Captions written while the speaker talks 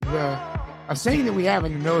a saying that we have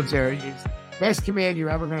in the military is best command you're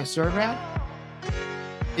ever going to serve at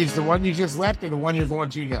is the one you just left or the one you're going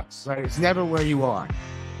to next. Right? It's never where you are.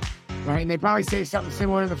 Right? And they probably say something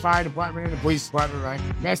similar in the fire department and the police department, right?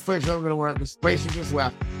 Next place you're going to work is the place you just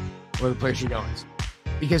left or the place you're going.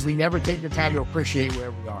 Because we never take the time to appreciate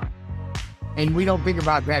where we are. And we don't think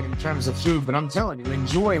about that in terms of food, but I'm telling you,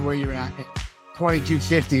 enjoy where you're at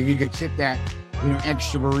 $22.50. You can sit that,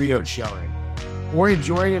 extra burrito showing. Or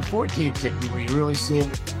enjoy it at $14.50 where you really see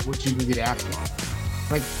what you can get after.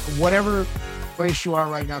 Like, whatever place you are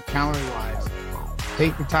right now, calorie-wise,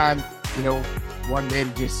 take the time, one day to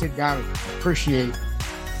just sit down and appreciate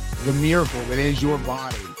the miracle that is your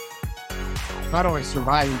body. Not only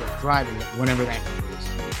surviving, but thriving whenever that is.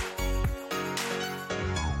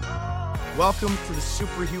 Welcome to the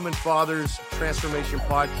Superhuman Fathers Transformation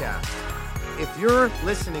Podcast. If you're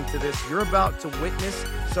listening to this, you're about to witness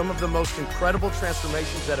some of the most incredible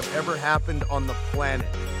transformations that have ever happened on the planet.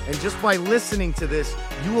 And just by listening to this,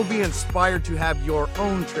 you will be inspired to have your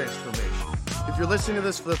own transformation. If you're listening to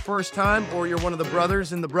this for the first time, or you're one of the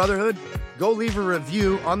brothers in the brotherhood, go leave a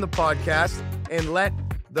review on the podcast and let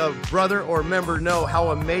the brother or member know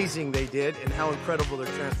how amazing they did and how incredible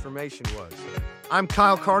their transformation was. I'm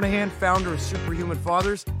Kyle Carnahan, founder of Superhuman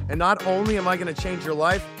Fathers, and not only am I going to change your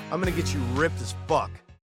life, I'm going to get you ripped as fuck.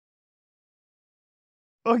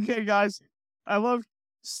 Okay, guys, I love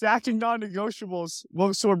stacking non-negotiables.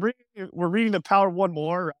 Well, so we're reading The Power of One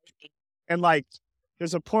More, right? And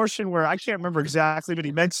there's a portion where I can't remember exactly, but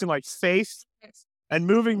he mentioned faith and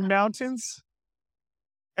moving mountains.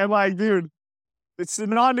 And dude, it's the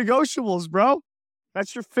non-negotiables, bro.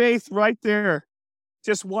 That's your faith right there.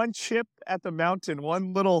 Just one chip at the mountain,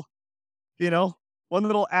 one little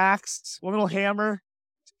axe, one little hammer,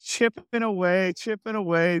 chipping away.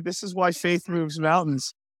 This is why faith moves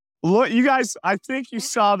mountains. Look, you guys, I think you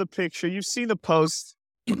saw the picture. You've seen the post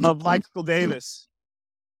of Michael Davis.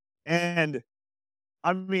 And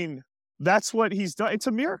I mean, that's what he's done. It's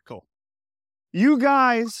a miracle. You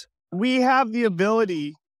guys, we have the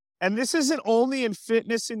ability, and this isn't only in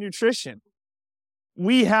fitness and nutrition.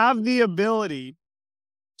 We have the ability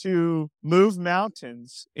to move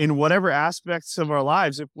mountains in whatever aspects of our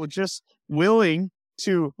lives if we're just willing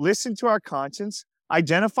to listen to our conscience,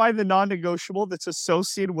 identify the non-negotiable that's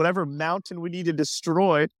associated with whatever mountain we need to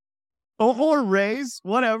destroy or raise,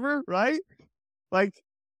 whatever, right?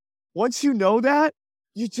 Once you know that,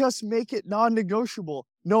 you just make it non-negotiable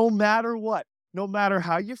no matter what, no matter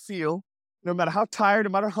how you feel, no matter how tired, no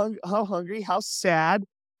matter how hungry, how sad,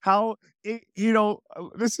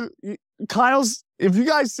 this is Kyle's. If you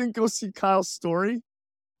guys didn't go see Kyle's story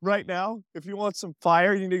right now, if you want some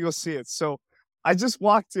fire, you need to go see it. So I just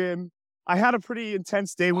walked in. I had a pretty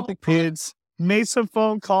intense day with the kids, made some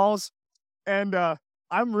phone calls, and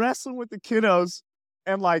I'm wrestling with the kiddos,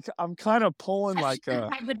 and I'm kind of pulling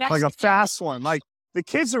a fast one. The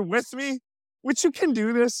kids are with me, which you can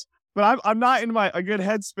do this, but I'm not in a good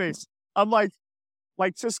headspace. I'm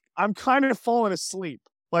I'm kind of falling asleep.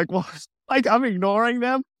 I'm ignoring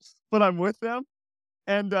them, but I'm with them.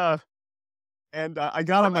 And I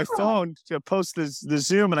got on my phone to post the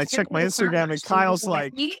Zoom, and I checked my Instagram, and Kyle's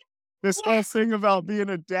this whole thing about being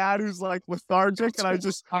a dad who's lethargic, and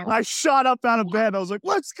I shot up out of bed. I was like,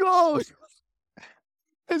 let's go.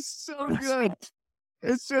 It's so good.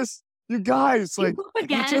 It's just, you guys, you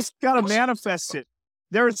just got to manifest it.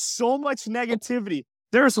 There is so much negativity.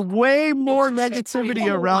 There's way more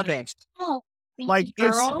negativity around it.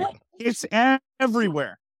 It's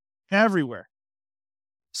everywhere.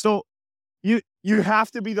 So you have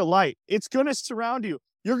to be the light. It's going to surround you.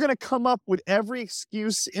 You're going to come up with every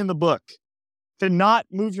excuse in the book to not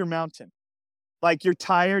move your mountain. You're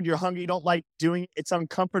tired, you're hungry, you don't like doing it. It's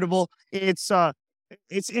uncomfortable. It's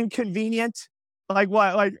inconvenient.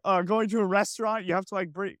 Going to a restaurant, you have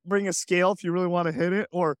to bring a scale if you really want to hit it,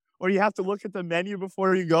 or you have to look at the menu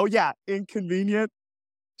before you go. Yeah, inconvenient.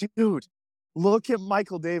 Dude, look at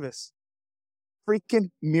Michael Davis.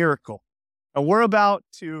 Freaking miracle. And we're about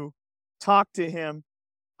to talk to him.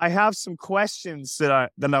 I have some questions that I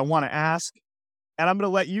want to ask, and I'm going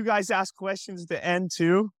to let you guys ask questions at the end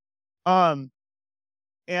too. I'm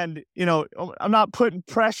not putting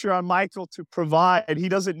pressure on Michael to provide. He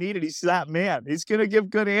doesn't need it. He's that man. He's going to give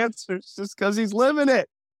good answers just because he's living it.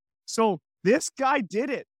 So this guy did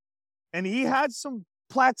it, and he had some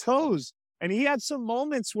plateaus, and he had some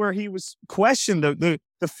moments where he was questioned. The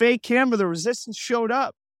fake camera, the resistance showed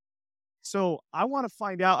up. So I want to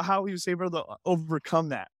find out how he was able to overcome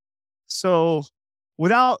that. So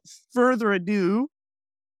without further ado,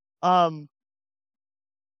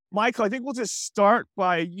 Michael, I think we'll just start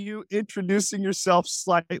by you introducing yourself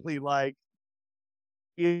slightly, like,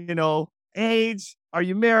 age, are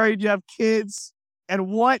you married, you have kids, and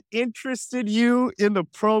what interested you in the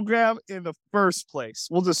program in the first place?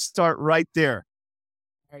 We'll just start right there.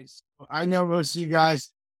 Nice. I know most of you guys.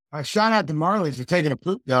 Shout out to Marley for taking a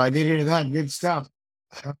poop, though. I did hear that. Good stuff.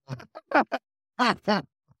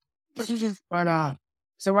 but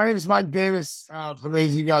so my name is Mike Davis. For those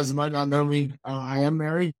of you guys who might not know me, I am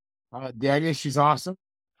married. Daniel, she's awesome.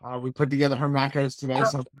 We put together her macros today,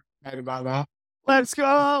 so I'm excited about that. Let's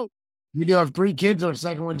go. We do have 3 kids. Our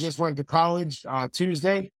second one just went to college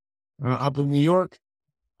Tuesday up in New York.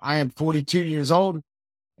 I am 42 years old,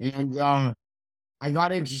 and I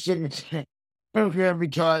got interested in the program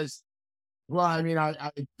because, well, I mean,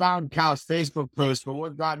 I found Cal's Facebook post, but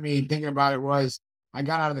what got me thinking about it was I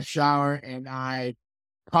got out of the shower and I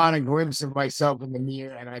caught a glimpse of myself in the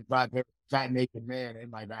mirror, and I thought there was a fat naked man in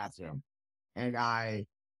my bathroom, and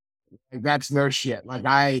that's no shit. Like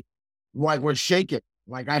I was shaking,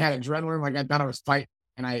 like I had adrenaline, like I thought I was fighting,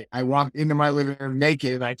 and I walked into my living room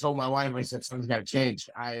naked, and I told my wife, I said, something's got to change.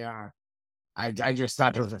 I just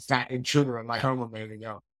thought there was a fat intruder in my home a minute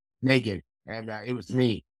ago, naked, and it was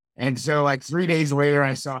me. And so, like 3 days later,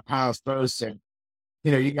 I saw Kyle's post, and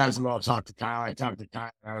you guys have all talked to Kyle. I talked to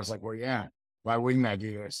Kyle, and I was like, well, yeah, why wouldn't I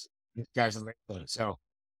do this? This guy's amazing. So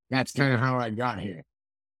that's kind of how I got here.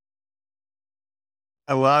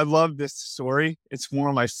 Well, I love this story. It's one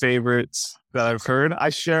of my favorites that I've heard. I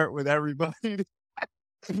share it with everybody.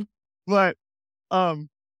 But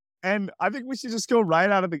and I think we should just go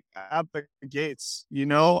right out the gates.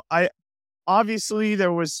 Obviously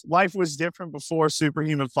life was different before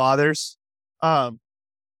Superhuman Fathers. But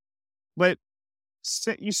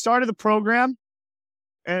you started the program,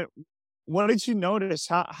 and what did you notice?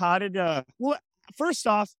 How did well, first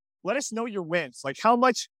off, let us know your wins. Like how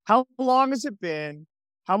long has it been?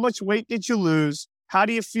 How much weight did you lose? How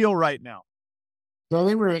do you feel right now? So I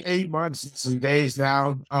think we're at 8 months and some days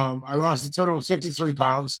now. I lost a total of 53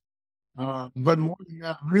 pounds. But more than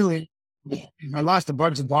that, really, I lost a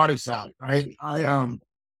bunch of body fat, right?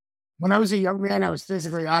 When I was a young man, I was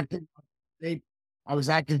physically active. I was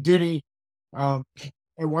active duty. At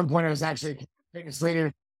one point, I was actually a fitness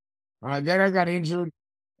leader. Then I got injured,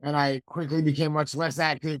 and I quickly became much less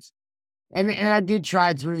active. And I did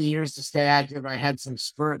try through the years to stay active. I had some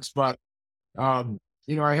spurts, but I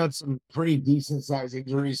had some pretty decent sized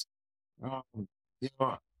injuries.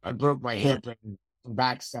 I broke my hip and some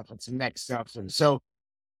back stuff and some neck stuff, and so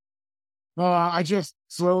I just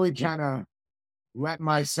slowly kind of let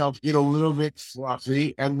myself get a little bit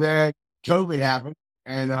fluffy, and then COVID happened,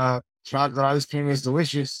 and chocolate ice cream is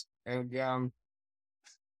delicious, and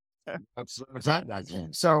that's what's that back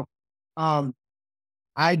then. So,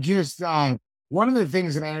 I just one of the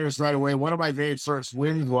things that I noticed right away, one of my very first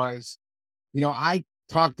wins was, I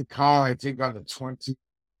talked to Carl, I think on the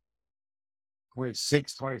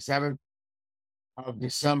 27th of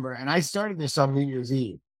December, and I started this on New Year's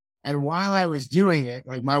Eve. And while I was doing it,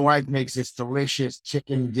 like my wife makes this delicious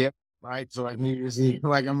chicken dip, right? So like New Year's Eve,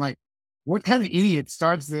 I'm like, what kind of idiot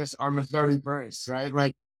starts this on the 31st, right?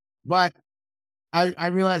 Like, but I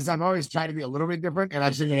realized I've always tried to be a little bit different, and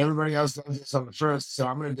I figured everybody else does this on the first, so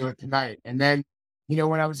I'm going to do it tonight. And then,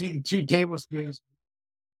 when I was eating 2 tablespoons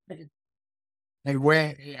and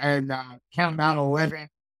counting out 11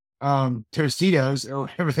 Tostitos or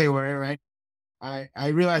whatever they were, right? I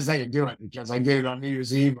realized I could do it because I did it on New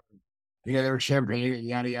Year's Eve. There was champagne and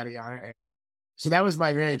yada, yada, yada. So that was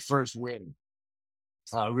my very first win.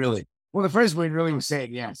 Really. Well, the first win really was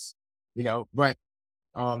saying yes, but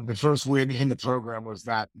the first win in the program was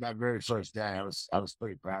that very first day. I was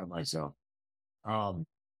pretty proud of myself.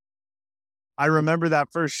 I remember that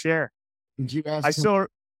first share. Did you ask?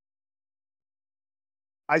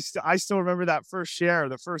 I still remember that first share,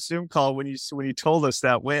 the first Zoom call when you told us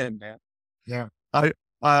that win, man. Yeah.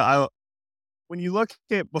 I when you look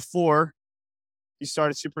at before you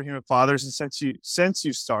started Superhuman Fathers, and since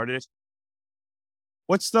you started,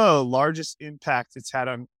 what's the largest impact it's had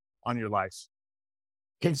on your life?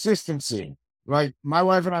 Consistency. Like my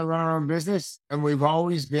wife and I run our own business, and we've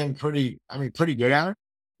always been pretty good at it,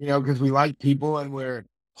 because we like people and we're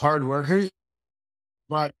hard workers.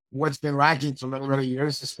 But what's been lacking for many, many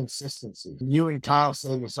years is consistency. You and Kyle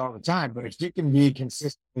say this all the time, but if you can be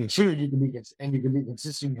consistent in food, you can be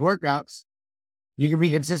consistent in workouts, you can be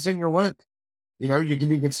consistent in your work. You can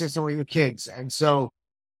be consistent with your kids. And so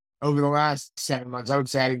over the last 7 months, I would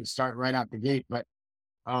say I didn't start right out the gate, but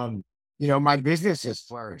my business has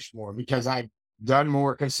flourished more because I've done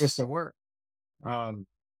more consistent work. So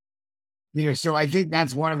I think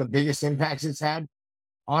that's one of the biggest impacts it's had.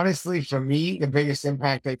 honestly, for me, the biggest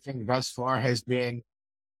impact I think thus far has been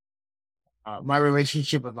my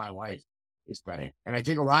relationship with my wife is better. And I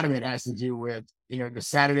think a lot of it has to do with, the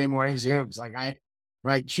Saturday morning Zooms.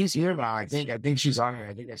 Like she's here now. I think she's on here.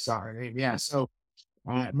 I think I saw her name. Yeah. So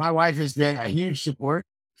my wife has been a huge support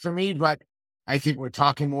for me, but I think we're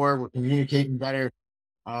talking more, we're communicating better.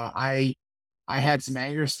 I had some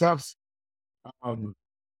anger stuff, um,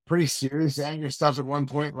 pretty serious anger stuff at one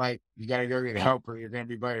point. Like you got to go get help or you're going to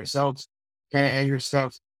be by yourself, kind of anger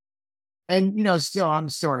stuff. And still, I'm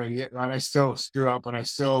still an idiot, right? I still screw up and I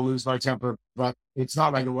still lose my temper, but it's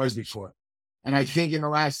not like it was before. And I think in the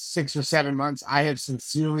last 6 or 7 months, I have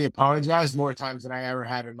sincerely apologized more times than I ever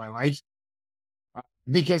had in my life.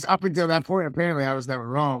 Because up until that point, apparently I was never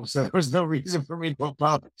wrong. So there was no reason for me to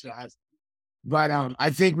apologize. But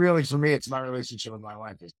I think really for me, it's my relationship with my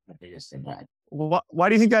wife is the biggest impact. Why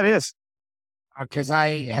do you think that is? Because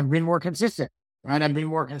I have been more consistent, right? I've been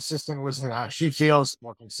more consistent with how she feels,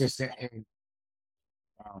 more consistent in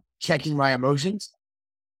checking my emotions.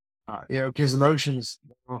 Because emotions,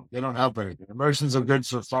 they don't help anything. Emotions are good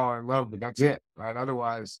for falling in love, but that's it, right?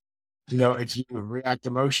 Otherwise, if you react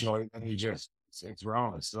emotionally, then it's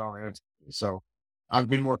wrong. It's the wrong answer. So I've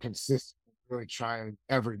been more consistent, really trying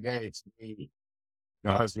every day to be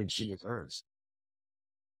the husband she deserves.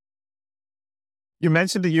 You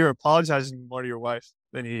mentioned that you're apologizing more to your wife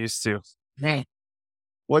than you used to. Man,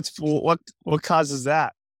 What causes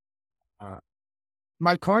that?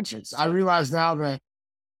 my conscience. I realize now that,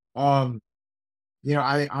 I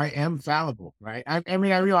am fallible, right? I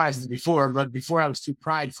mean, I realized it before, but before I was too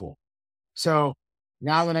prideful. So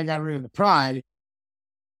now that I got rid of the pride,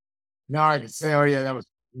 now I can say, oh yeah, that was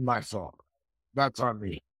my fault. That's on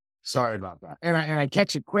me. Sorry about that. And I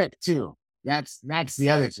catch it quick too. That's the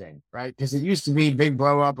other thing, right? Because it used to be big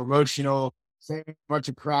blow up, emotional, saying a bunch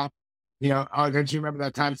of crap. Oh, don't you remember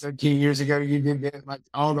that time 17 years ago you did this, like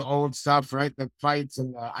all the old stuff, right? The fights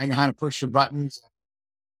and I know how to push the buttons,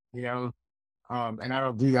 you know, and I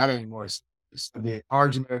don't do that anymore. The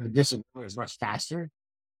argument and the disagreement is much faster.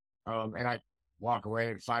 And I walk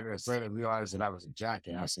away and 5 minutes later realize that I was a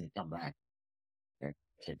jackass and come back. And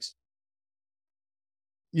kicks.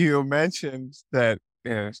 You mentioned that,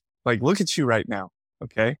 look at you right now,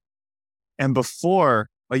 okay? And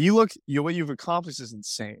before, what you've accomplished is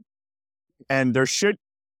insane. And there should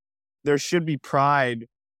be pride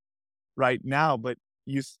right now, but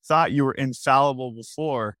you thought you were infallible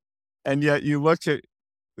before, and yet you look at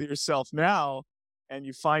yourself now and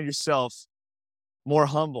you find yourself more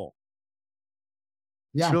humble.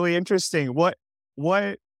 Yeah. It's really interesting. What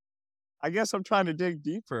I guess I'm trying to dig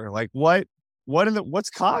deeper. Like what's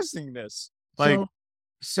causing this? Like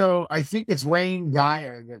so I think it's Wayne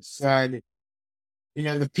Dyer that said,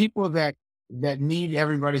 the people that need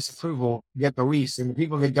everybody's approval get the least, and the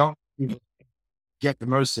people that don't get the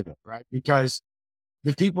most of it, right? Because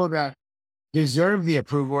the people that deserve the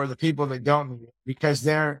approval are the people that don't need it because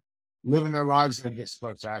they're living their lives in a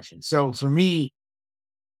disciplined fashion. So for me,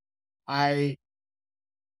 I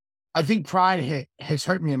think pride has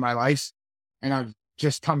hurt me in my life, and I've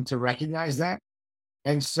just come to recognize that.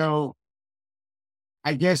 And so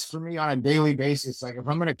I guess for me on a daily basis, like if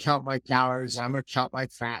I'm going to count my calories, I'm going to count my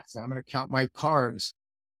fats, I'm going to count my carbs.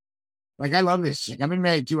 Like I love this chick. I've been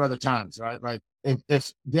married 2 other times, right? Like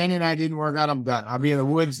if Danny and I didn't work out, I'm done. I'll be in the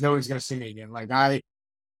woods. Nobody's going to see me again.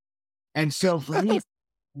 And so for me,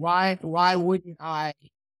 why wouldn't I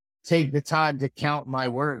take the time to count my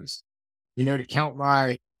words, to count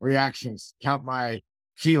my reactions, count my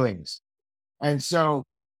feelings. And so,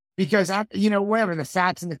 because whatever the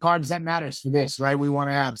fats and the carbs, that matters for this, right? We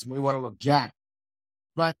want abs, we want to look jacked,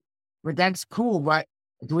 but that's cool. But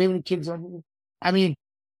do we have any kids on? I mean,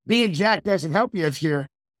 being jacked doesn't help you if you're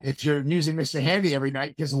using Mr. Handy every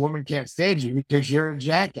night because a woman can't stand you because you're a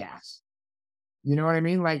jackass. You know what I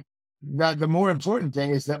mean? Like the more important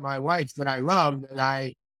thing is that my wife that I love, that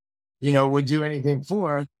I, would do anything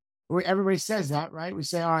for. Everybody says that, right? We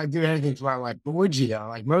say, oh, I'd do anything for my wife. But would you though?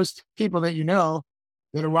 Like most people that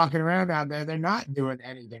that are walking around out there, they're not doing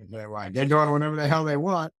anything for their wife. They're doing whatever the hell they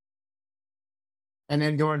want. And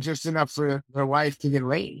then doing just enough for their wife to get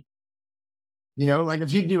laid. Like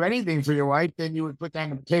if you do anything for your wife, then you would put down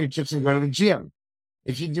the potato chips and go to the gym.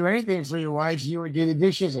 If you do anything for your wife, you would do the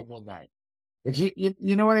dishes at midnight. If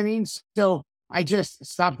you know what I mean? So I just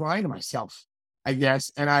stopped lying to myself, I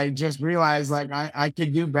guess. And I just realized like I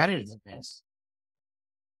could do better than this.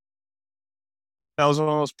 That was one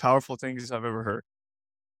of the most powerful things I've ever heard.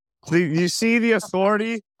 You see the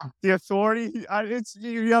authority, you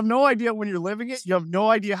have no idea when you're living it. You have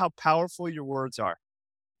no idea how powerful your words are.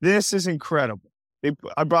 This is incredible.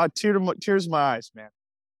 I brought tears to my eyes, man.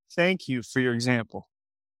 thank you for your example.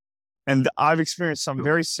 And I've experienced something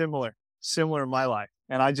very similar in my life.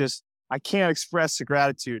 And I can't express the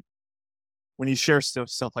gratitude when you share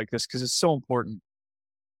stuff like this, because it's so important.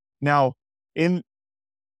 Now, in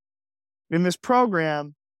this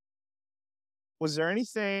program, was there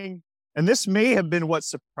anything, and this may have been what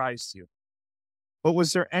surprised you, but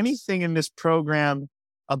was there anything in this program,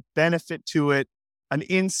 a benefit to it, an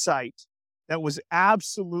insight that was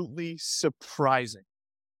absolutely surprising?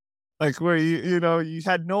 Like where you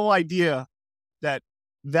had no idea that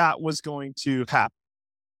was going to happen.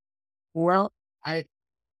 Well, I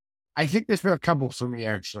think there's been a couple for me,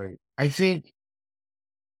 actually. I think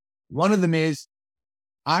one of them is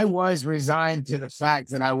I was resigned to the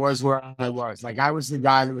fact that I was where I was. Like, I was the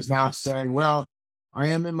guy that was now saying, well, I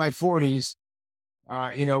am in my 40s.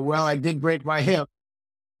 Well, I did break my hip.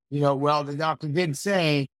 Well, the doctor did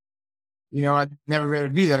say, I'd never be able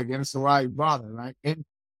to do that again. So why bother, right? And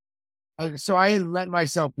so I let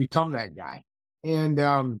myself become that guy.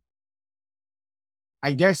 And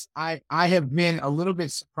I guess I have been a little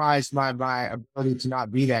bit surprised by my ability to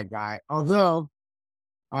not be that guy. Although,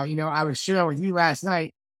 I was sharing with you last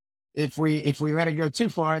night, if we let it go too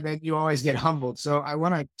far, then you always get humbled. So I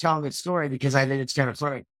want to tell this story because I think it's kind of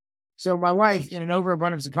funny. So my wife, in an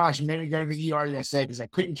overabundance of caution, made me go to the ER yesterday because I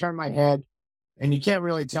couldn't turn my head. And you can't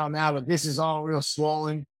really tell now, but this is all real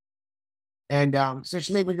swollen. And so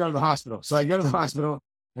she made me go to the hospital. So I go to the hospital.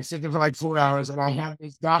 I sit there for like 4 hours, and I have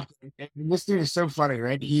this doctor. And this dude is so funny,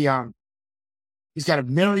 right? He's got a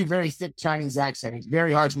very, very thick Chinese accent. It's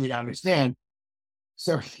very hard for me to understand.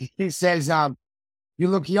 So he says, you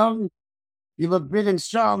look young, you look big and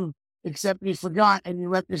strong, except you forgot and you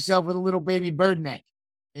left yourself with a little baby bird neck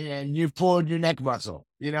and you pulled your neck muscle,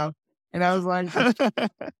 And I was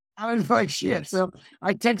like, shit. So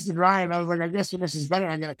I texted Ryan. I was like, I guess when this is better,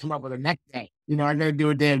 I'm going to come up with a neck day. I'm going to do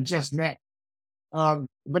a damn just neck.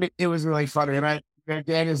 But it was really funny. And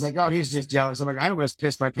Dan is like, oh, he's just jealous. I'm like, I almost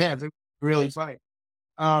pissed my pants. It's really funny.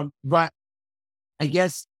 But I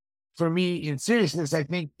guess for me, in seriousness, I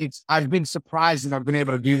think I've been surprised that I've been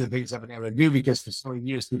able to do the things I've been able to do, because for so many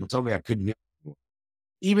years, people told me I couldn't do it.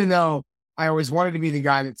 Even though I always wanted to be the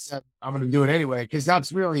guy that said, I'm going to do it anyway, because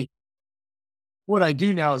that's really what I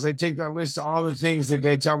do now. Is I take that list of all the things that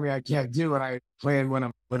they tell me I can't do, and I plan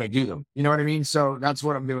when I do them. You know what I mean? So that's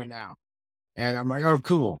what I'm doing now. And I'm like, oh,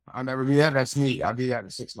 cool. I'll never be that. That's neat. I'll be that in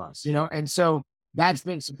 6 months, And so that's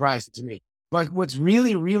been surprising to me. But what's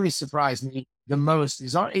really, really surprised me the most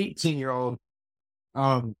is our 18-year-old,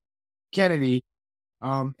 Kennedy.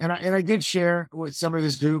 And I did share with some of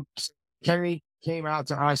this group. Kennedy came out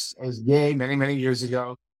to us as gay many, many years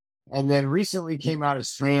ago, and then recently came out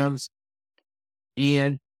as trans.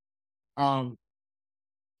 And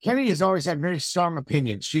Kennedy has always had very strong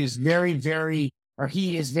opinions. She is very, very, or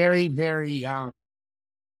he is very, very,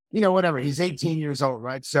 whatever. He's 18 years old,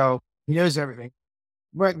 right? So he knows everything.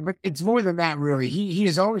 But it's more than that, really. He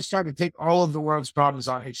has always tried to take all of the world's problems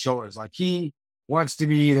on his shoulders. Like, he wants to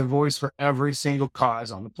be the voice for every single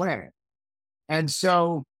cause on the planet. And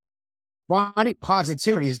so body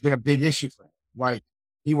positivity has been a big issue for him. Like,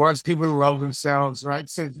 he wants people to love themselves, right?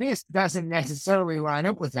 So this doesn't necessarily line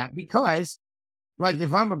up with that, because, like,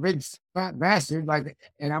 if I'm a big fat bastard,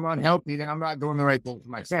 and I'm unhealthy, then I'm not doing the right thing for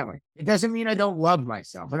my family. It doesn't mean I don't love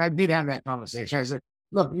myself. And I did have that conversation. I said,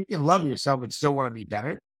 look, you can love yourself and still want to be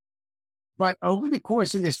better. But over the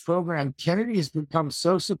course of this program, Kennedy has become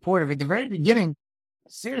so supportive. At the very beginning,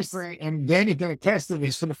 seriously, and Danny can attest to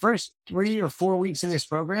this, for the first 3 or 4 weeks of this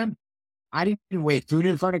program, I didn't wait food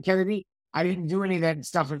in front of Kennedy. I didn't do any of that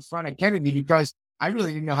stuff in front of Kennedy, because I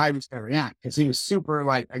really didn't know how he was going to react, because he was super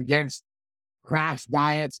against crash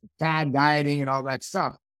diets, fad dieting, and all that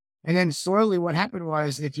stuff. And then slowly what happened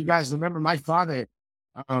was, if you guys remember, my father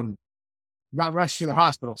got rushed to the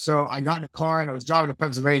hospital. So I got in a car and I was driving to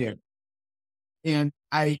Pennsylvania. And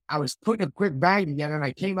I was putting a quick bag together, and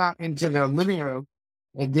I came out into the living room,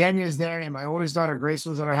 and Daniel was there, and my oldest daughter Grace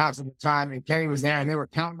was at her house at the time, and Kenny was there, and they were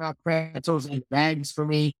counting out pretzels in bags for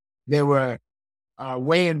me. They were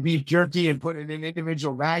weighing beef jerky and putting it in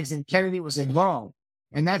individual bags, and Kennedy was involved.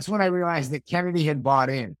 And that's when I realized that Kennedy had bought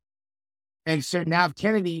in. And so now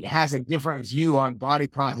Kennedy has a different view on body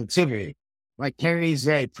positivity. Like, Kennedy's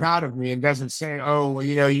very proud of me and doesn't say, oh, well,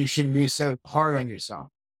 you shouldn't be so hard on yourself.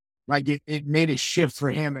 Like, it made a shift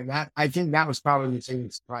for him. And that, I think that was probably the thing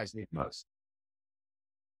that surprised me the most.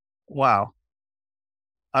 Wow.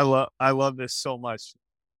 I love this so much.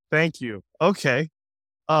 Thank you. Okay.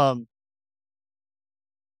 What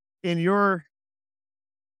do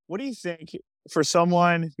you think for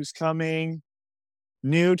someone who's coming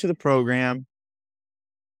new to the program,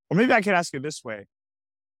 or maybe I could ask it this way.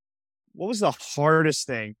 what was the hardest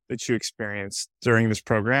thing that you experienced during this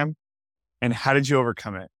program, and how did you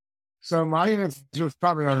overcome it? So my answer was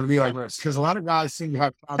probably going to be like this, because a lot of guys seem to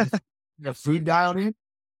have the food dialed in.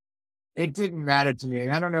 It didn't matter to me.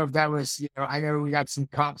 And I don't know if that was, I know we got some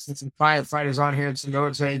cops and some firefighters on here and some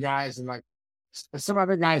military guys and like some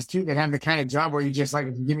other guys too that have the kind of job where you just like,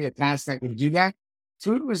 if you give me a task that can do that.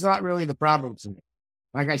 Food was not really the problem to me.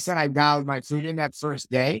 Like I said, I dialed my food in that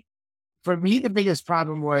first day. For me, the biggest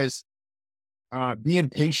problem was being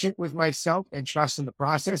patient with myself and trusting the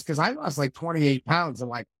process, because I lost like 28 pounds in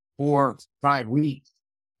like 4 or 5 weeks.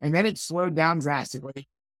 And then it slowed down drastically.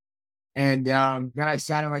 And then I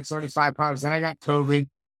sat on like 35 pounds. Then I got COVID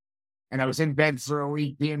and I was in bed for a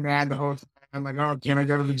week being mad the whole time. I'm like, oh, can I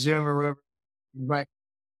go to the gym or whatever? But,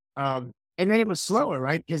 and then it was slower,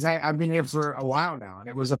 right? Because I've been here for a while now, and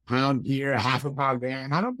it was a pound here, a half a pound there.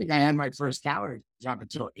 And I don't think I had my first calorie drop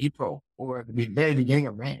until April or the very beginning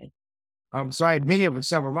of May. So I had been here for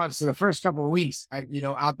several months. So the first couple of weeks, out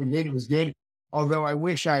the gate, it was good. Although I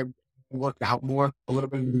wish I worked out more a little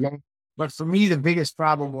bit in the beginning. But for me, the biggest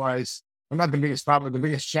problem was, well, not the biggest problem, the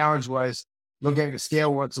biggest challenge was looking at the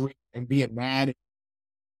scale once a week and being mad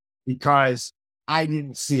because I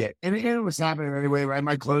didn't see it. And it was happening anyway, right?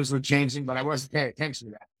 My clothes were changing, but I wasn't paying attention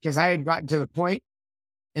to that because I had gotten to the point,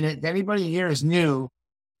 and if anybody here is new,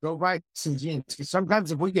 go buy some jeans. Because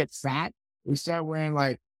sometimes if we get fat, we start wearing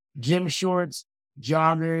like gym shorts,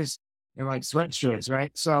 joggers, and like sweatshirts,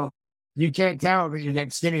 right? So you can't tell that you're getting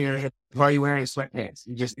skinnier while you're wearing sweatpants.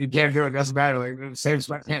 You can't do it. It doesn't matter. Like the same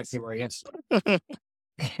sweatpants you wear. Yes.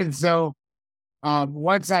 And so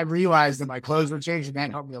once I realized that my clothes were changing,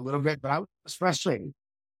 that helped me a little bit, but I was frustrated,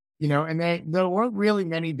 and there weren't really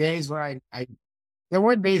many days where there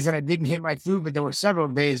weren't days that I didn't hit my food, but there were several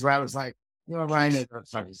days where I was like, Ryan,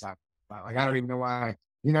 like, I don't even know why,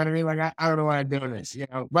 you know what I mean? Like, I don't know why I'm doing this,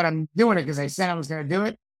 but I'm doing it because I said I was going to do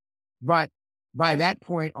it. But by that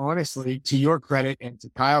point, honestly, to your credit and to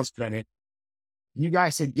Kyle's credit, you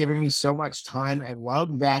guys had given me so much time and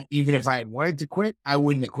love that even if I had wanted to quit, I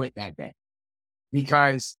wouldn't have quit that day.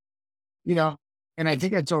 Because, and I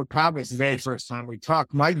think I told Kyle this the very first time we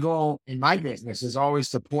talked, my goal in my business is always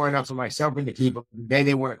to pour enough of myself into people. The day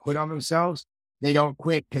they want to quit on themselves, they don't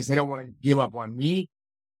quit because they don't want to give up on me.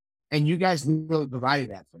 And you guys really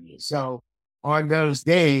provided that for me. So on those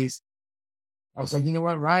days, I was like, you know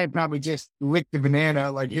what? Ryan probably just licked the banana.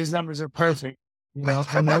 Like his numbers are perfect. I know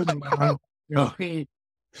he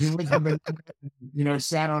licked the banana,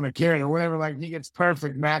 sat on a carrot or whatever. Like he gets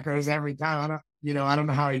perfect macros every time. I don't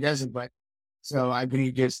know how he does it, but so I think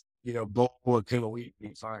he just, bowl a kill a week.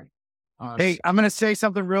 He's fine. Hey, I'm going to say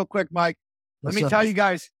something real quick, Mike. Let me tell you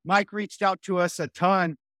guys, Mike reached out to us a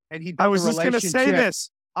ton, and he built I was just going to say this.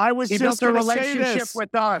 He built a relationship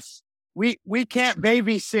with us. We can't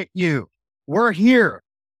babysit you. We're here.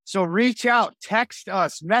 So reach out, text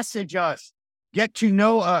us, message us, get to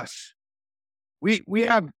know us. We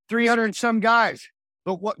have 300 and some guys,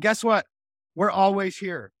 but guess what? We're always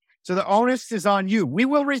here. So the onus is on you. We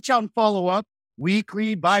will reach out and follow up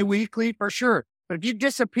weekly, bi-weekly for sure. But if you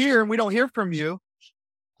disappear and we don't hear from you,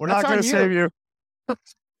 we're not going to save you.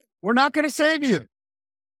 We're not going to save you.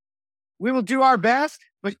 We will do our best,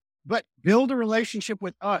 but build a relationship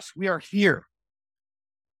with us. We are here.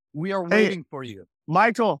 We are waiting for you.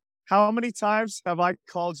 Michael, how many times have I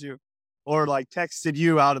called you or like texted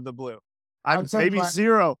you out of the blue? Maybe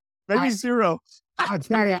zero. Zero. I'll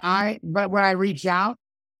tell you, but when I reach out,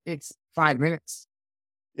 it's 5 minutes.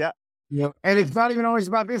 Yeah. And it's not even always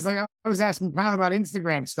about this. Like I was asking Kyle about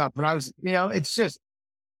Instagram stuff, but I was, it's just,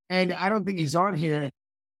 and I don't think he's on here,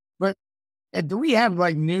 but do we have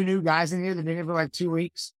like new guys in here that have been here for like 2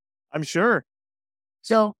 weeks? I'm sure.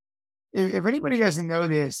 So if anybody doesn't know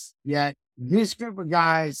this yet, this group of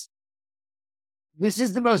guys, this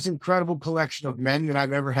is the most incredible collection of men that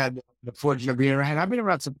I've ever had the fortune of being around. I've been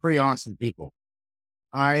around some pretty awesome people.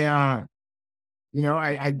 I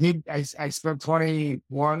spent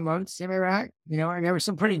 21 months in Iraq, and there were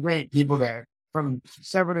some pretty great people there from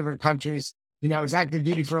several different countries. I was active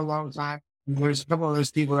duty for a long time. There's a couple of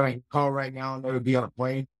those people that I can call right now and they would be on a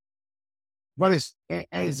plane. But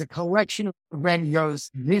as a collection of men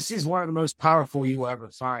goes, this is one of the most powerful you will ever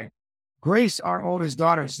find. Grace, our oldest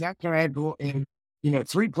daughter, snapped her ankle in,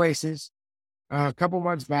 3 places a couple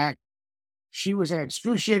months back. She was in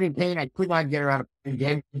excruciating pain. I could not get her out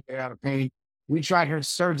of pain. We tried her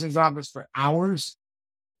surgeon's office for hours.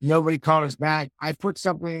 Nobody called us back. I put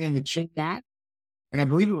something in the chin mat, and I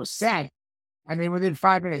believe it was set. I mean, within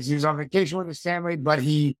 5 minutes, he was on vacation with his family, but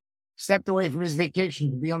he stepped away from his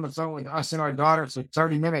vacation to be on the phone with us and our daughter for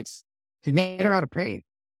 30 minutes to get her out of pain.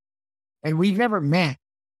 And we've never met.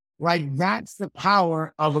 Like, that's the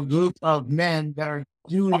power of a group of men that are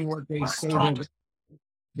doing what they say,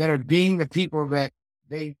 that are being the people that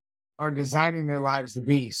they are designing their lives to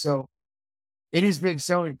be. So it has been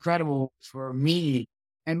so incredible for me.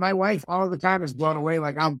 And my wife all the time is blown away.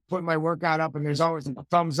 Like, I'm putting my workout up and there's always a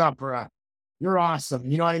thumbs up or a, you're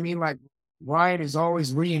awesome. You know what I mean? Like, Ryan is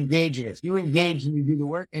always re-engaging. If you engage and you do the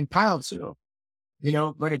work, and pilots too,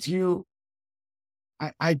 but it's you.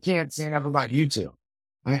 I can't say enough about you two.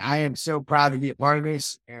 I am so proud to be a part of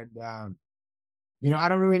this. And, I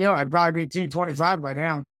don't really know. I'd probably be 225 by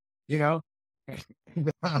now,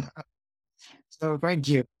 So thank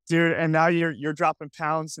you. Dude, and now you're dropping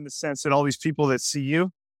pounds in the sense that all these people that see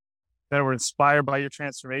you, that were inspired by your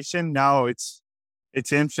transformation, now it's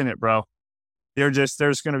infinite, bro.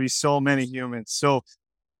 There's going to be so many humans. So,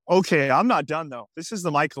 okay, I'm not done though. This is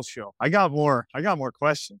the Michael show. I got more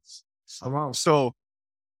questions. So,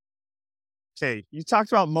 okay, you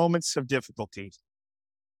talked about moments of difficulty,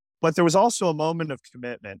 but there was also a moment of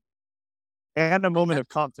commitment and a moment of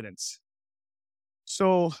confidence.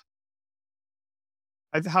 So,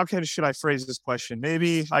 should I phrase this question?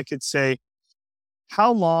 Maybe I could say,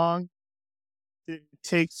 how long did it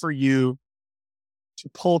take for you to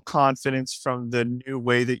pull confidence from the new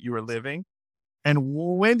way that you were living? And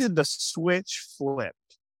when did the switch flip?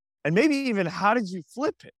 And maybe even how did you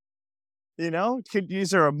flip it? Is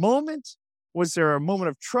there a moment? Was there a moment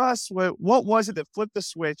of trust? What was it that flipped the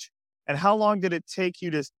switch? And how long did it take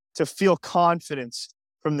you to feel confidence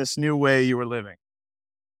from this new way you were living?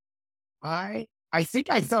 I think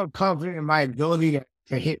I felt confident in my ability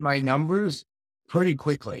to hit my numbers pretty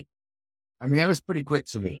quickly. I mean, that was pretty quick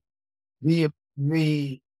for me. When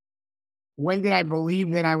did I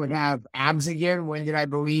believe that I would have abs again? When did I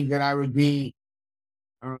believe that I would be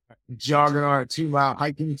jogging on a 2-mile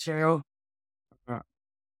hiking trail?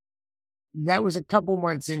 That was a couple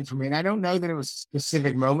months in for me. And I don't know that it was a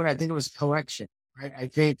specific moment. I think it was a collection, right? I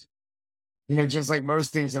think, just like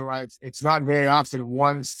most things in life, it's not very often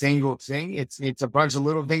one single thing. It's a bunch of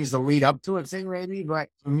little things that lead up to a thing, maybe. But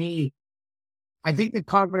for me, I think the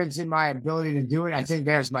confidence in my ability to do it, I think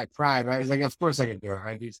there's my pride. Right? I was like, of course I can do it.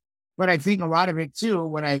 Right? But I think a lot of it too,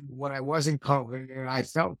 when I wasn't confident, and I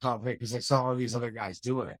felt confident because I saw all these other guys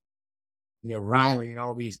doing it. Riley and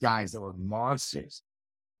all these guys that were monsters.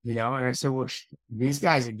 And I said, well, these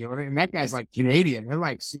guys are doing it. And that guy's like Canadian. They're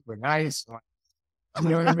like super nice. You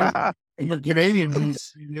know what I mean? And you're Canadian, I'm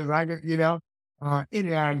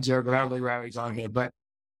joking. I don't think Riley's on here, but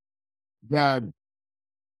the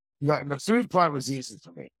food part was easy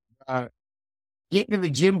for me. Getting to the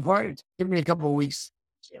gym part, it took me a couple of weeks.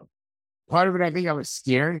 Part of it, I think I was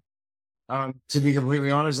scared. To be completely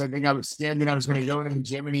honest, I think I was scared that I was going to go into the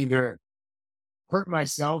gym and either hurt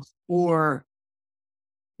myself or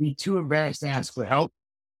be too embarrassed to ask for help,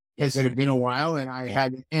 because it had been a while and I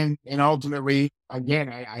had, and ultimately, again,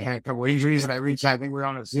 I had a couple injuries and I think we were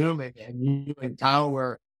on a Zoom and you and Kyle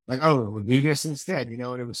were like, oh, we'll do this instead, and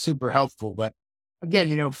it was super helpful. But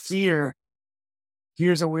again, fear's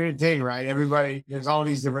a weird thing, right? Everybody, there's all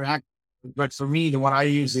these different acts, but for me, the one I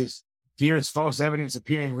use is fear is false evidence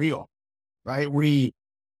appearing real, right? We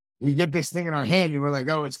get this thing in our head and we're like,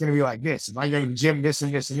 oh, it's going to be like this. If I go to the gym, this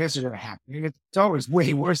and this and this are going to happen. And it's always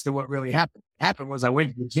way worse than what really happened. What happened was I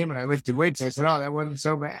went to the gym and I lifted weights. I said, oh, that wasn't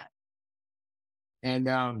so bad.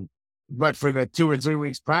 And, but for the 2 or 3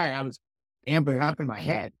 weeks prior, I was amping it up in my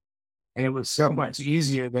head. And it was so much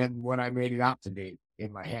easier than what I made it out to be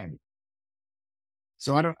in my head.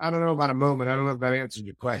 So I don't know about a moment. I don't know if that answered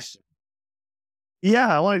your question.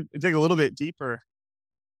 Yeah, I want to dig a little bit deeper.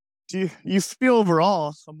 Do you feel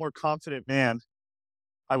overall a more confident man?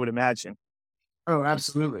 I would imagine. Oh,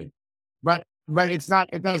 absolutely. But it's not.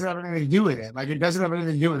 It doesn't have anything to do with it. Like, it doesn't have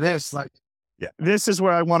anything to do with this. Like, yeah, this is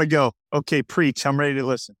where I want to go. Okay, preach. I'm ready to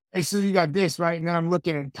listen. Hey, so you got this, right? And then I'm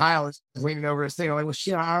looking and Kyle is leaning over his thing. I'm like, well,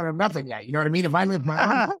 shit, I don't have nothing yet. You know what I mean? If I lift my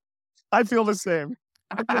arms, I feel the same.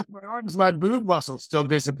 I lift my arms, my boob muscles still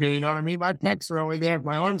disappear. You know what I mean? My pecs are only there if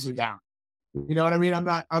my arms are down. You know what I mean? I'm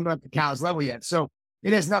not at the Kyle's level yet. So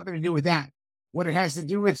it has nothing to do with that. What it has to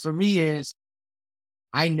do with for me is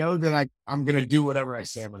I know that I'm going to do whatever I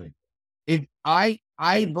say I'm going to do. I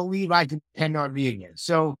believe I can depend on me again.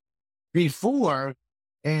 So before,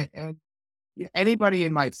 and anybody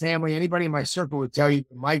in my family, anybody in my circle would tell you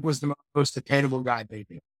Mike was the most dependable guy,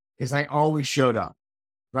 baby, because I always showed up,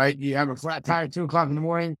 right? You have a flat tire at 2:00 in the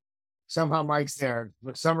morning, somehow Mike's there.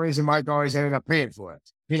 For some reason, Mike always ended up paying for it,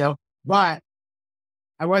 but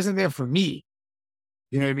I wasn't there for me.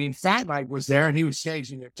 You know what I mean? Fat Mike was there and he was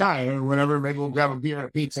changing the tire or whatever. Maybe we'll grab a beer and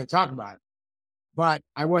a pizza and talk about it. But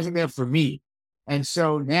I wasn't there for me. And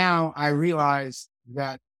so now I realize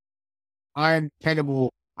that I'm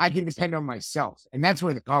dependable. I can depend on myself. And that's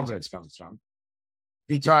where the confidence comes from.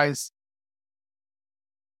 Because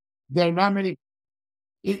there are not many,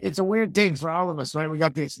 it's a weird thing for all of us, right? We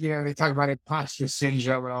got this, they talk about imposter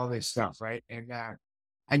syndrome and all this stuff, right? And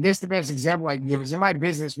I guess the best example I can give is in my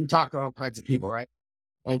business, we talk to all kinds of people, right?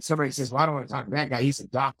 And somebody says, well, I don't want to talk to that guy. He's a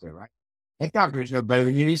doctor, right? That doctor is no better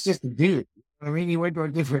than you. He's just a dude. I mean, he went to a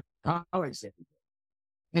different college.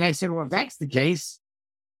 And I said, well, if that's the case,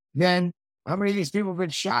 then how many of these people have been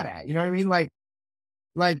shot at? You know what I mean? Like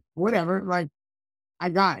whatever, like I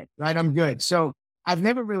got it, right? I'm good. So I've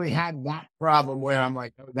never really had that problem where I'm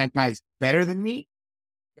like, oh, that guy's better than me.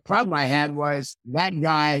 The problem I had was that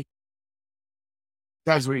guy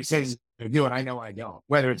does what he says he's going to do, and I know I don't,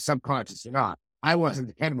 whether it's subconscious or not. I wasn't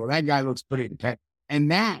dependable. That guy looks pretty dependable. And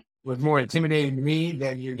that was more intimidating to me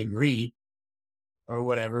than your degree or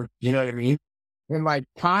whatever. You know what I mean? And like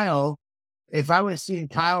Kyle, if I was seeing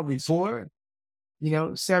Kyle before,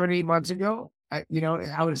 7, 8 months ago, I would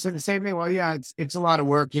have said the same thing. Well, yeah, it's a lot of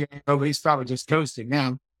work, but he's probably just coasting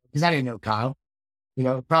now because I didn't know Kyle,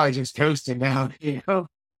 probably just coasting now, and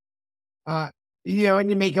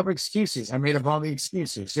you make up excuses. I made up all the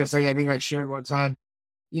excuses. Just like I think I shared one time,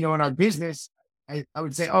 in our business, I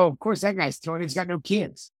would say, oh, of course, that guy's killing. He's got no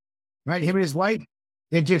kids, right? Him and his wife,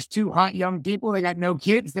 they're just two hot young people. They got no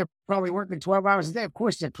kids. They're probably working 12 hours a day. Of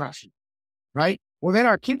course, they're crushing, right? Well, then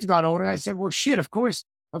our kids got older. And I said, well, shit, of course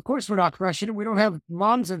we're not crushing it. We don't have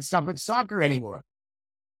moms and stuff at soccer anymore.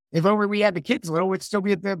 If only we had the kids little, we'd still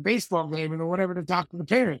be at the baseball game or whatever to talk to the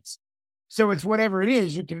parents. So it's whatever it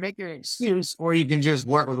is, you can make an excuse or you can just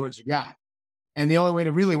work with what you got. And the only way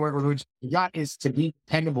to really work with what you got is to be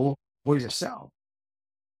dependable for yourself.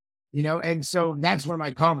 And so that's where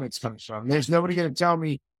my confidence comes from. There's nobody going to tell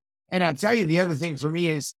me. And I'll tell you, the other thing for me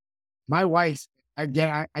is my wife,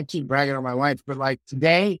 again, I keep bragging on my wife, but like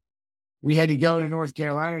today, we had to go to North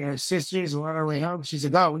Carolina and her sisters were on our way home. She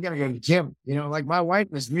said, oh, we got to go to the gym. Like my wife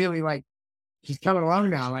was really like, she's coming along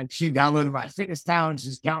now. Like she downloaded my fitness town.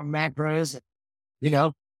 She's counting macros,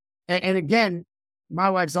 and again, my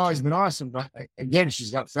wife's always been awesome. But again,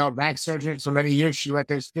 she's got failed back surgery. So many years she let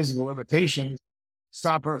those physical limitations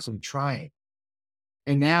stop her from trying.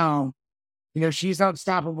 And now, she's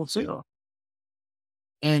unstoppable too.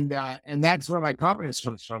 And that's where my confidence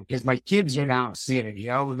comes from because my kids are now seeing it,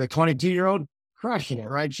 the 22-year-old crushing it,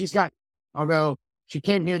 right? Although she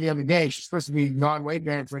came here the other day, she's supposed to be non-weight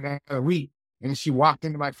bearing for another week. And she walked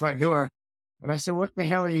into my front door and I said, what the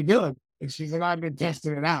hell are you doing? And she's like, I've been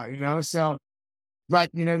testing it out, so, but,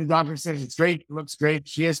 the doctor says it's great. It looks great.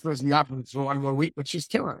 She is supposed to be operating for 1 more week, but she's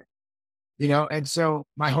killing it, and so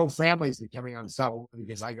my whole family's becoming unstoppable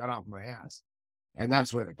because I got off my ass. And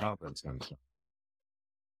that's where the confidence comes from.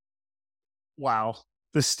 Wow.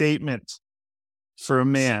 The statement for a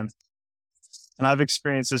man, and I've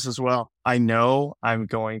experienced this as well. I know I'm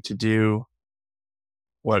going to do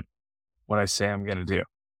what I say I'm going to do.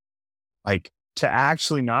 Like to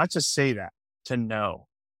actually not just say that, to know.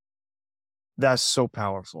 That's so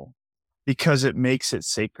powerful because it makes it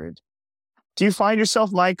sacred. Do you find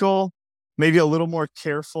yourself, Michael, maybe a little more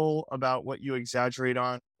careful about what you exaggerate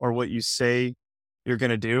on or what you say you're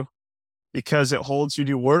going to do? Because it holds you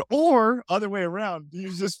to word, or other way around,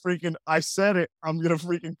 you just freaking, I said it, I'm going to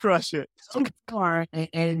freaking crush it.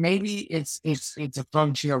 And maybe it's a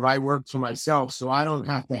function of I work for myself, so I don't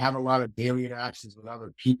have to have a lot of daily interactions with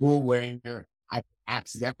other people where I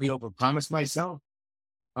accidentally overpromise myself.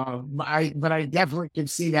 But I definitely can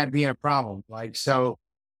see that being a problem. Like, so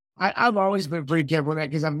I've always been pretty careful with that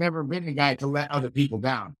because I've never been the guy to let other people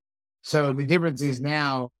down. So the difference is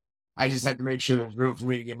now, I just have to make sure there's room for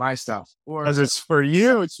me to get my stuff. Or because it's for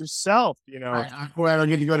you, it's yourself, I don't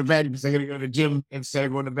get to go to bed because I got to go to the gym instead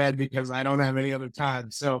of going to bed because I don't have any other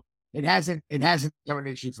time. So it hasn't become an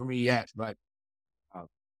issue for me yet. But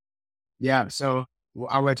yeah, so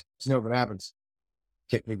I'll let you know if it happens.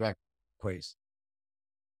 Kick me back, please.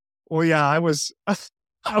 Well, yeah, I was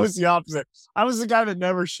the opposite. I was the guy that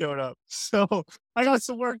never showed up. So I got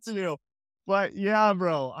some work to do. But yeah,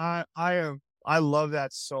 bro, I love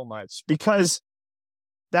that so much because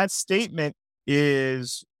that statement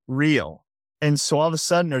is real. And so all of a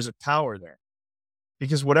sudden there's a power there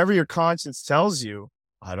because whatever your conscience tells you,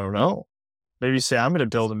 I don't know. Maybe you say, I'm going to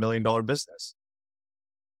build $1 million business.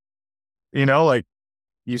 Like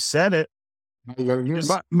you said it.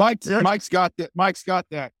 Mike's got that. Mike's got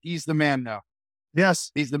that. He's the man now.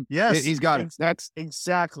 Yes. He's got it. That's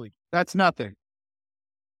exactly. That's nothing.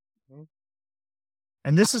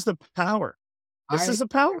 And this is the power. This is the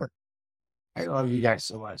power. I love you guys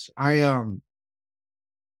so much. I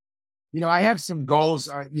have some goals,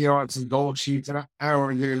 on some goal sheets, and I don't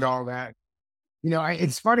want to get into all that.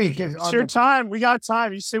 it's funny because It's your time. We got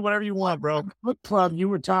time. You say whatever you want, bro. book club, you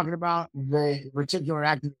were talking about the reticular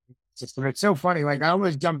activating system. It's so funny. Like I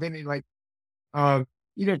always jump in and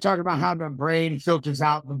talking about how the brain filters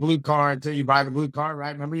out the blue card until you buy the blue card,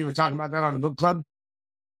 right? Remember you were talking about that on the book club?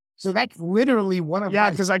 So that's literally one of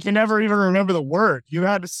because I can never even remember the word. You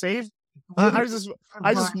had to save. I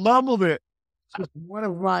just mumbled it. One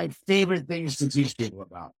of my favorite things to teach people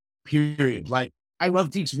about, period. Like, I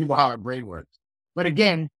love teaching people how our brain works. But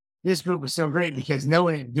again, this group is so great because no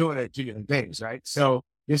one is doing it 2 different things, right? So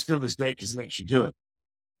this group is great because it makes you do it.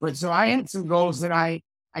 But so I had some goals that I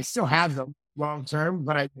still have them long term,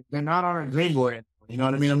 but they're not on a dream board anymore. You know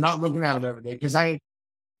what I mean? I'm not looking at them every day because I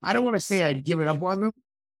don't want to say I'd given up on them,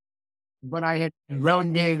 but I had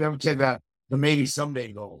relegated them to the maybe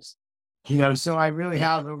someday goals. So I really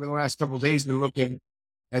have over the last couple of days been looking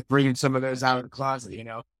at bringing some of those out of the closet,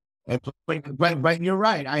 but you're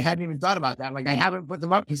right. I hadn't even thought about that. Like I haven't put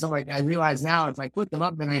them up because I realize now if I put them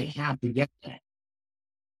up, then I have to get there.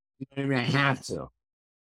 You know what I mean? I have to.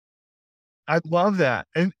 I love that.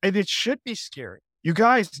 And it should be scary. You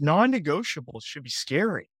guys, non-negotiables should be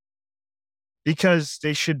scary because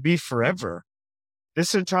they should be forever.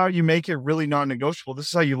 This is how you make it really non-negotiable. This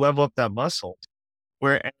is how you level up that muscle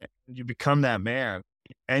where you become that man.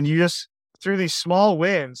 And you just, through these small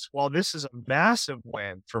wins, while this is a massive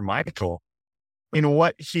win for Michael,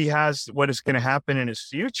 what is going to happen in his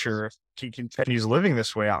future if he continues living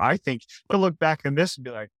this way, I think he'll look back on this and be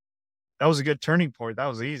like, that was a good turning point. That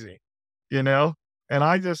was easy, And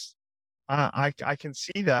I just, I can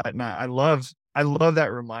see that. And I love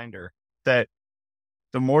that reminder that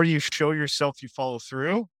the more you show yourself you follow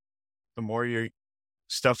through, the more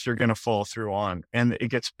stuff you're going to follow through on, and it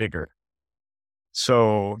gets bigger.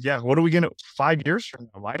 So yeah, what are we going to 5 years from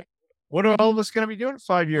now, Mike? What are all of us going to be doing in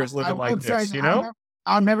 5 years living like this?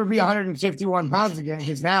 I'll never be 151 pounds again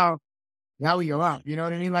because now we go up. You know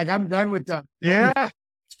what I mean? Like I'm done with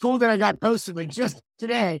it's cool that I got posted like just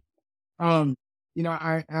today. I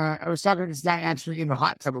was talking to this guy actually in the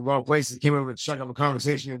hot tub of all places. Came over and struck up a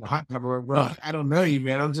conversation in the hot tub. Bro, I don't know you,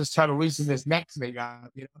 man. I'm just trying to loosen this next thing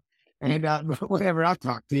up, And whatever, I'll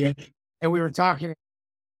talk to you. And we were talking.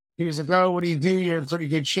 He was like, "Oh, what do you do? You're in pretty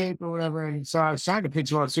good shape or whatever." And so I was trying to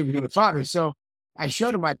pitch on Superhuman Father. So I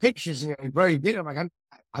showed him my pictures and bro, he did. I'm like,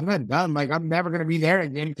 I'm not done. Like, I'm never going to be there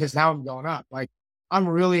again because now I'm going up. Like, I'm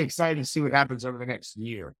really excited to see what happens over the next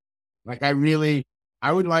year. Like, I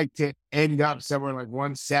would like to end up somewhere like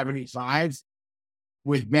 175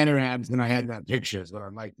 with better abs than I had in that picture is what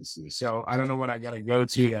I'd like to see. So I don't know what I got to go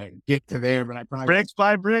to get to there, but I probably bricks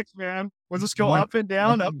by bricks, man. We'll just go up and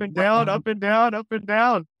down, up and down, up and down, up and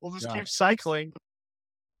down. We'll just keep cycling.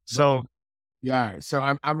 So yeah, so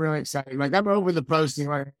I'm really excited. Like I'm over the posting,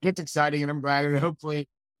 like it's exciting, and I'm glad. And hopefully,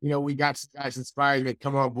 we got some guys inspired to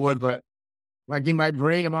come on board. But like in my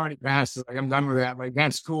brain, I'm already past it. Like I'm done with that. Like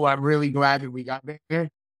that's cool. I'm really glad that we got there.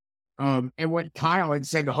 And what Kyle had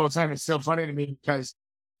said the whole time is so funny to me because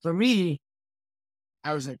for me,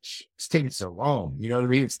 I was like, it's taking so long. You know what I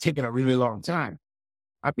mean? It's taking a really long time.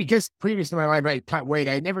 Because previous to my life, I cut weight.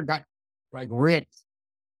 I never got like ripped.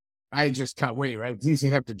 I just cut weight, right? It's easy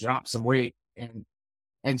enough to drop some weight.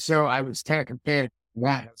 And so I was kind of compared to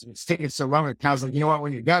that. It's taking so long. And Kyle's like, you know what?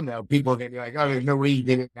 When you're done, though, people are going to be like, oh, there's no way you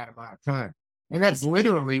did it in that amount of time. And that's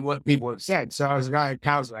literally what people have said. So I was like,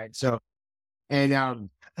 Kyle's right. So,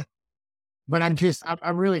 but I'm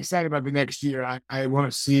really excited about the next year. I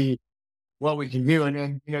want to see what we can do. And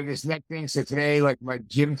then, this next thing. So today, like my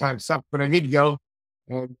gym time stuff, but I need to go.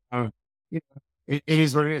 And, it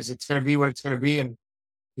is what it is. It's going to be what it's going to be. And,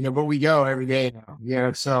 but we go every day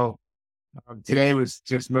now. So today was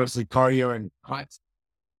just mostly cardio and hot.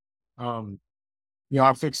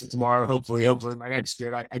 I'll fix it tomorrow. Hopefully my next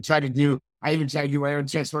year. I even tried to do my own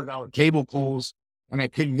chest workout with cable pulls and I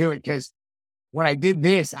couldn't do it because when I did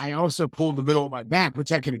this, I also pulled the middle of my back,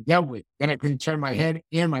 which I could have dealt with. Then I couldn't turn my head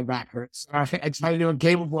and my back hurts. So I tried doing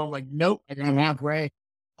cable pull. I'm like, nope, I got halfway.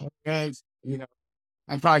 Because,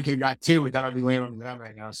 I probably could have got 2 without I'd be laying on the ground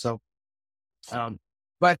right now. So,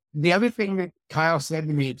 but the other thing that Kyle said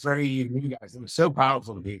to me, it's very unique, guys. It was so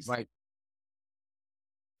powerful to me. It's like,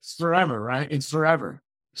 it's forever, right? It's forever.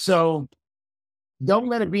 So don't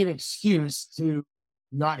let it be an excuse to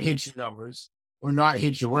not hit your numbers or not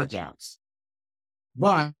hit your workouts.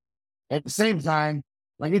 But at the same time,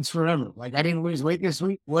 like it's forever. Like I didn't lose weight this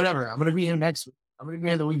week, whatever. I'm going to be here next week. I'm going to be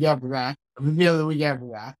here the week after that. I'm going to be here the week after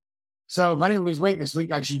that. So if I didn't lose weight this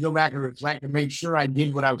week, I should go back and reflect and make sure I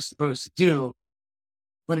did what I was supposed to do.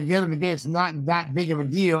 But at the end of the day, it's not that big of a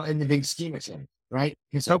deal in the big scheme of things, right?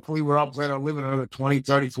 Because hopefully we're all planning on living another 20,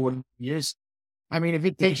 30, 40 years. I mean, if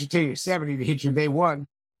it takes you till you're 70 to hit your day one,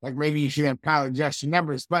 like maybe you should have Kyle adjust your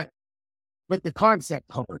numbers, but the concept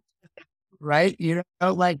holds, right? You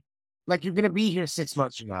know, like you're going to be here 6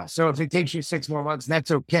 months from now. So if it takes you 6 more months,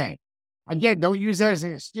 that's okay. Again, don't use that as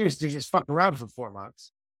an excuse to just fuck around for 4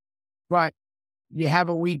 months. But you have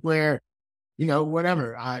a week where, you know,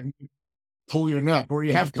 whatever, pull your nut, or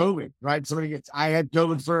you have COVID, right? I had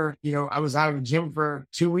COVID for, you know, I was out of the gym for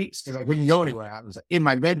 2 weeks because I couldn't go anywhere. I was in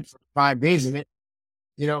my bed for 5 days of it.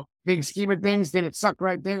 You know, big scheme of things, did it suck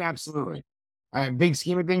right then? Absolutely. Big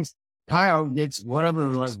scheme of things, Kyle gets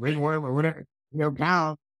whatever it was, ringworm or whatever. You know,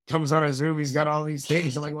 Kyle comes on his Zoom, he's got all these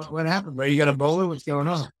things. I'm like, what happened, bro? You got a bowler? What's going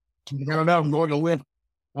on? I don't know. I'm going to lift.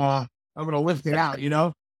 I'm going to lift it out, you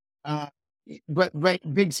know? But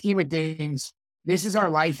big scheme of things, this is our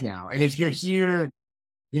life now. And if you're here,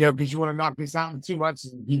 you know, because you want to knock this out in 2 months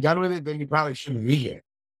and be done with it, then you probably shouldn't be here.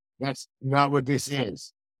 That's not what this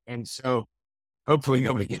is. And so hopefully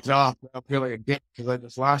nobody gets off. I feel like a dick because I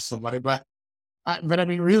just lost somebody. But I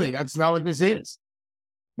mean, really, that's not what this is.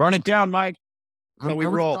 Run it down, Mike. So we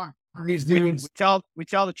roll. These dudes, we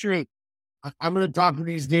tell the truth. I'm going to talk to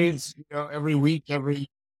these dudes, you know, every week, every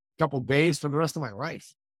couple of days for the rest of my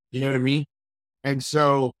life. You know what I mean? And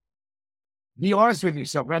so be honest with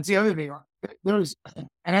yourself. That's the other thing.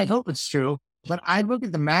 And I hope it's true, but I look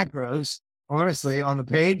at the macros, honestly, on the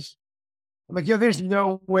page. I'm like, yo, there's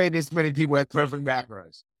no way this many people have perfect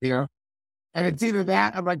macros, you know? And it's either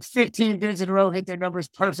that, I'm like 15 days in a row, hit their numbers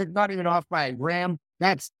perfect, not even off by a gram.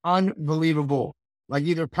 That's unbelievable. Like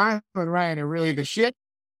either Kyle and Ryan are really the shit,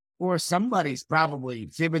 or somebody's probably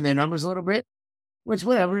fibbing their numbers a little bit, which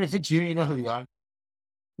whatever, if it's you, you know who you are.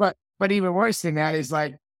 But even worse than that is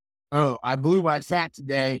like, oh, I blew my fat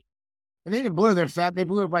today. And they didn't blow their fat. They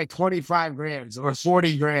blew it by 25 grams or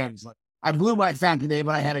 40 grams. Like, I blew my fat today,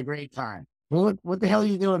 but I had a great time. Well, what the hell are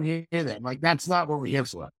you doing here then? Like, that's not what we're here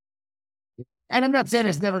for. And I'm not saying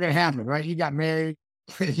it's never going to happen, right? You got married,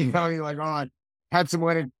 you know, you're like, oh, had some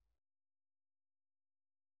wedding.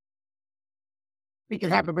 It can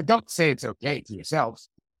happen, but don't say it's okay to yourselves.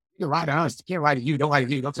 You're right on us. You can't lie to you. Don't lie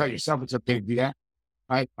to you. Don't tell yourself it's okay to do that.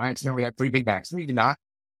 Right? So we had 3 Big Macs. No, you did not.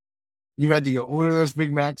 You had to go order those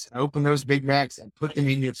Big Macs, open those Big Macs, and put them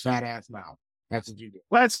in your fat ass mouth. That's what you do.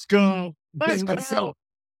 Let's go. Let's go.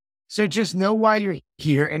 So just know why you're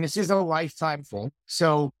here. And this is a lifetime thing.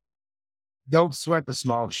 So don't sweat the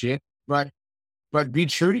small shit, but be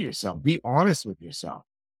true to yourself. Be honest with yourself.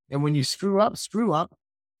 And when you screw up.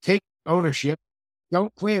 Take ownership.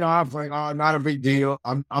 Don't play it off like, oh, not a big deal.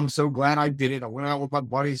 I'm so glad I did it. I went out with my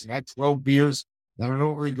buddies and had 12 beers. I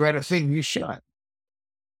don't regret a thing. You should.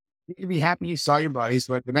 You can be happy you saw your buddies,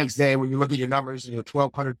 but the next day when you look at your numbers and you're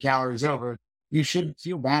 1,200 calories over, you shouldn't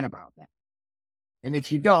feel bad about that. And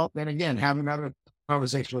if you don't, then again, have another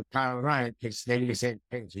conversation with Kyle and Ryan because they do the same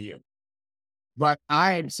thing to you. But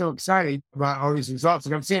I am so excited about all these results.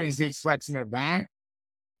 Like I'm seeing these days flexing their back.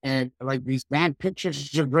 And like these bad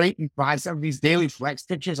pictures are great. You buy some of these daily flex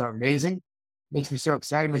pictures are amazing. Makes me so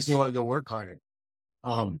excited. Makes me want to go work harder.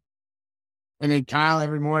 And then Kyle,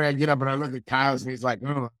 every morning I get up and I look at Kyle's and he's like,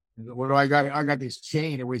 oh, what do I got? I got this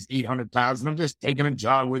chain. It weighs 800 pounds and I'm just taking a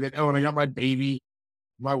jog with it. Oh, and I got my baby,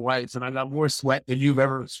 my wife, and I got more sweat than you've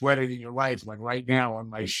ever sweated in your life. Like right now on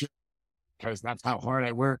my shirt, because that's how hard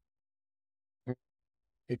I work.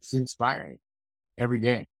 It's inspiring every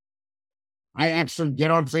day. I actually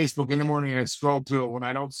get on Facebook in the morning and I scroll through it. When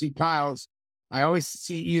I don't see Kyle's, I always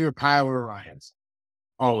see either Kyle or Ryan's.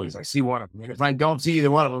 Always. I see one of them. And if I don't see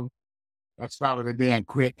either one of them, that's probably the day I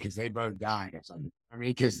quit because they both died or something. I mean,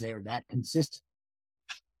 because they were that consistent.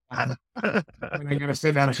 I'm going to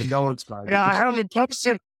send out a condolence card. Yeah, I haven't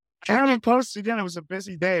posted yet. It was a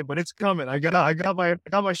busy day, but it's coming. I got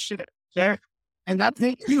my shit there. And that's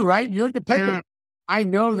it too, right? You're dependent. I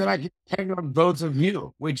know that I can depend on both of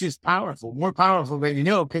you, which is powerful, more powerful than you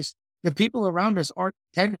know, because the people around us aren't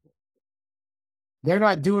dependable. They're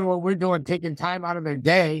not doing what we're doing, taking time out of their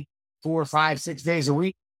day, 4, 5, 6 days a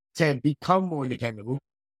week to become more dependable.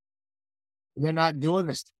 They're not doing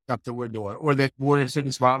the stuff that we're doing or that Warrior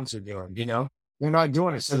City moms are doing, you know? They're not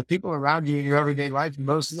doing it. So the people around you in your everyday life,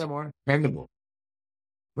 most of them aren't dependable.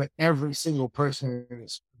 But every single person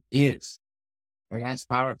is. And that's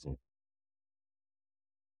powerful.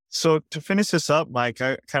 So to finish this up, Mike,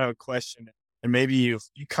 I kind of have a question, and maybe you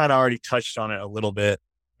kind of already touched on it a little bit.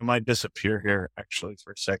 I might disappear here actually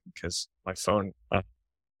for a second because my phone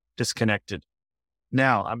disconnected.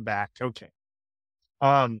 Now I'm back. Okay.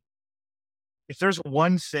 If there's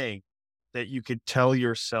one thing that you could tell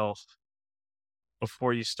yourself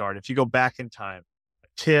before you start, if you go back in time, a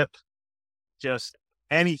tip, just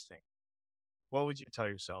anything, what would you tell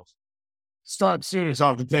yourself? start serious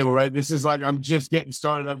off the table, right? This is like, I'm just getting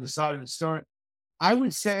started. I've decided to start. I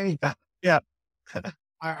would say, Yeah.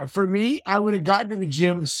 for me, I would have gotten to the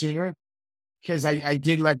gym sooner because I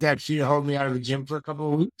did let that fear hold me out of the gym for a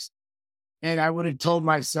couple of weeks. And I would have told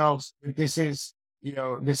myself that this is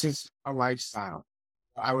a lifestyle.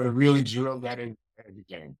 I would have really drilled that in at the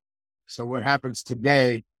beginning. So what happens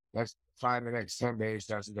today, that's define the next 10 days,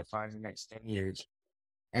 doesn't define the next 10 years.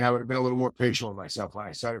 And I would have been a little more patient with myself when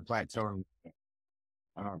I started plateauing.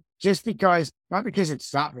 Just because, not because it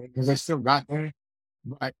stopped me, because I still got there,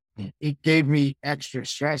 but it gave me extra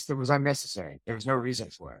stress that was unnecessary. There was no reason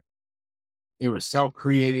for it. It was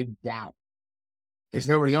self-created doubt. There's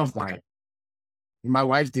nobody else like it. My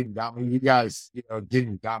wife didn't doubt me. You guys,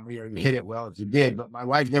 didn't doubt me, or you hit it well if you did, but my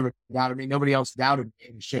wife never doubted me. Nobody else doubted me.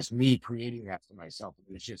 It was just me creating that for myself.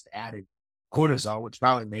 It was just added cortisol, which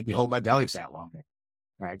probably made me hold my belly fat longer.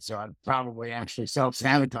 Right. So I'd probably actually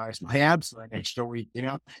self-sabotage my abs for an extra week,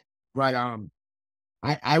 But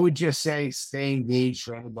I would just say stay engaged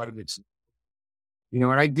for anybody that's, and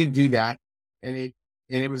I did do that. And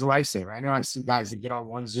it was a lifesaver. I know I see guys that get on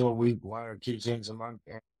 1 Zoom a week, 1 or 2 things a month.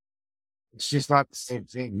 And it's just not the same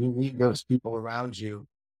thing. You need those people around you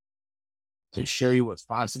to show you what's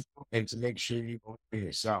possible and to make sure you believe in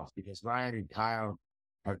yourself. Because Ryan and Kyle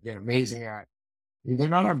have been amazing at, they're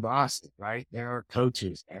not our bosses, right? They're our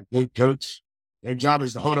coaches. And a good coach, their job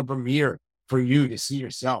is to hold up a mirror for you to see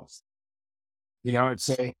yourself. And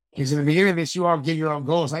say, because in the beginning of this, you all get your own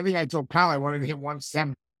goals. I think I told Kyle I wanted to hit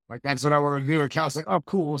 170. Like, that's what I want to do. And Kyle's like, oh,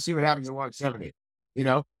 cool. We'll see what happens at 170,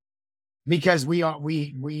 because we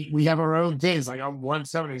have our own things. Like, I'm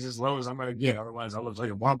 170 is as low as I'm going to get. Otherwise, I'll look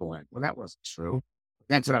like a bobblehead. Well, that wasn't true.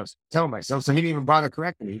 That's what I was telling myself. So he didn't even bother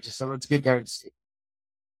correcting me. He just said, let's get there and see.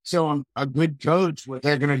 So a good coach, what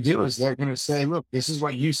they're going to do is they're going to say, look, this is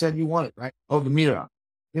what you said you wanted, right? Hold the meter up.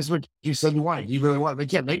 This is what you said you wanted. You really want it. They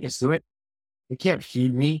can't make us do it. They can't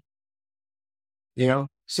feed me.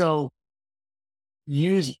 So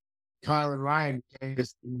use Kyle and Ryan,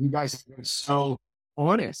 because you guys have been so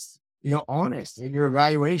honest, honest in your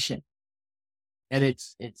evaluation. And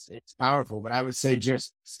it's powerful. But I would say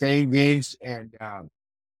just stay engaged and,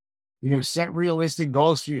 set realistic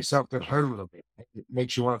goals for yourself that hurt a little bit. It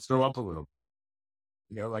makes you want to throw up a little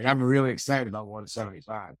bit. Like, I'm really excited about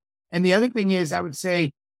 175. And the other thing is, I would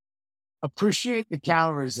say, appreciate the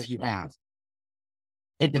calories that you have.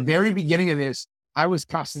 At the very beginning of this, I was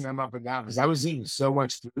cussing them up and down because I was eating so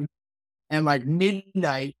much food. And like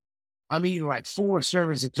midnight, I'm eating like 4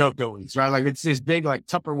 servings of cocoa eats, right? Like, it's this big, like,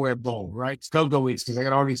 Tupperware bowl, right? It's cocoa eats because I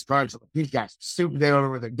got all these carbs. These guys stupid. They don't know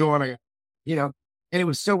what they're doing. And it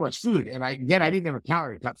was so much food. And I didn't have a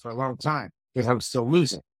calorie cut for a long time because I was still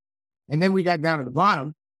losing. And then we got down to the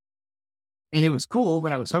bottom and it was cool,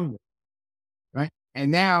 but I was hungry. Right.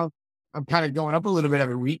 And now I'm kind of going up a little bit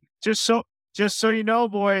every week. Just so you know,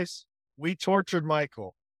 boys, we tortured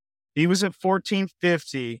Michael. He was at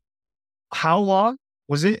 1450. How long?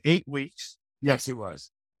 Was it 8 weeks? Yes, it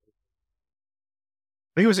was.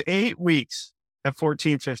 I think it was 8 weeks at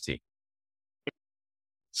 1450.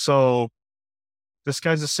 So this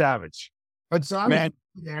guy's a savage. But so man,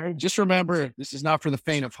 just remember, this is not for the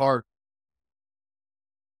faint of heart.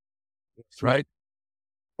 Right?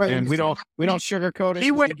 And we don't sugarcoat it.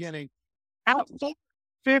 He went beginning. At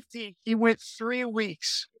 50. He went 3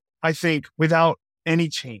 weeks, I think, without any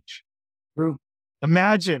change. True.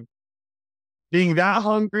 Imagine being that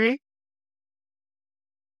hungry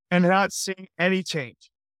and not seeing any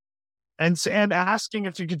change, and asking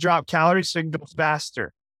if you could drop calories so you can go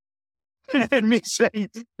faster. And me saying,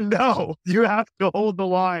 no, you have to hold the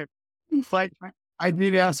line. Like, I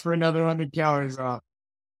did ask for another 100 calories off.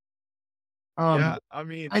 Yeah, I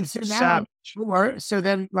mean, and so now, sure. So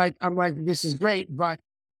then, like, I'm like, this is great, but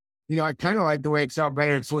I kind of like the way it felt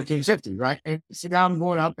better at 1450, right? And so now I'm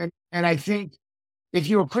going up, and I think if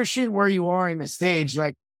you appreciate where you are in the stage,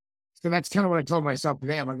 like, so that's kind of what I told myself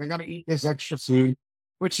today. I'm like, I got to eat this extra food,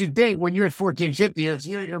 which you think when you're at 1450, if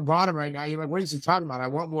you're at your bottom right now, you're like, what is he talking about? I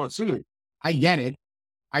want more food. I get it.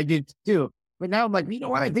 I did too. But now I'm like, you know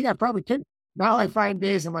what? I think I probably could. Now like 5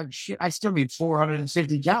 days, I'm like, shit, I still need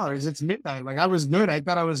 450 calories. It's midnight. Like, I was good. I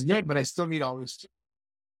thought I was good, but I still need all this.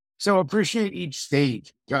 So appreciate each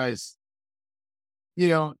stage, because,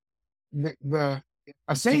 a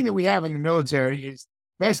saying that we have in the military is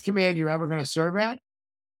best command you're ever going to serve at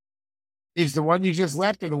is the one you just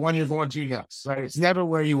left or the one you're going to next. Right? It's never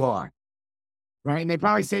where you are. Right. And they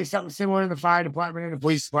probably say something similar in the fire department and the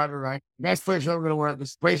police department, right? Best place you're ever going to work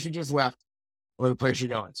is the place you just left or the place you're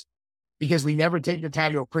going. Because we never take the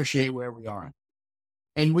time to appreciate where we are.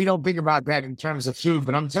 And we don't think about that in terms of food,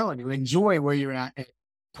 but I'm telling you, enjoy where you're at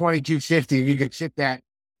 22.50, you could sit that,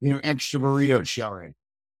 extra burrito shell in.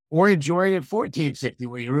 Or enjoy it at 14.50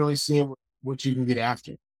 where you really see what you can get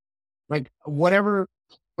after. Like whatever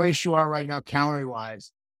place you are right now, calorie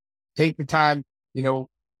wise, take the time,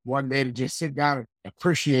 one day to just sit down and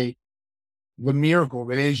appreciate the miracle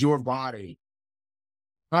that is your body,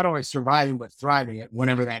 not only surviving, but thriving at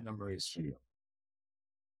whatever that number is for you.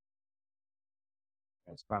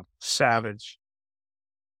 That's fun. Savage.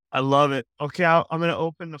 I love it. Okay, I'm going to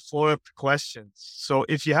open the floor up to questions. So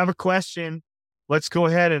if you have a question, let's go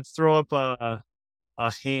ahead and throw up a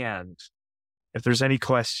hand if there's any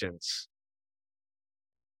questions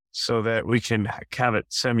so that we can have it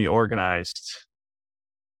semi-organized.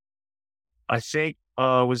 I think,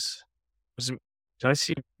 did I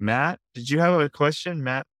see Matt? Did you have a question,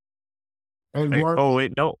 Matt? Oh,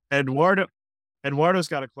 wait, no. Eduardo's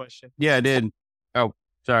got a question. Yeah, I did. Oh,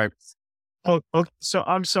 sorry. Oh, okay. So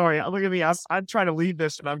I'm sorry. Look at me. I'm trying to lead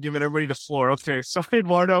this and I'm giving everybody the floor. Okay. So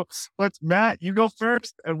Eduardo, Matt, you go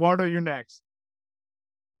first. Eduardo, you're next.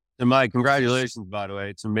 And Mike, congratulations, by the way.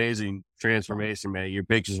 It's amazing transformation, man. Your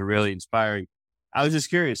pictures are really inspiring. I was just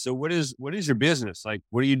curious. So what is your business? Like,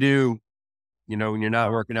 what do you do, when you're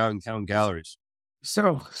not working out and counting calories?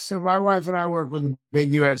 So my wife and I work with a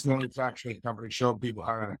big U.S. manufacturing company, showing people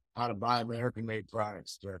how to buy American-made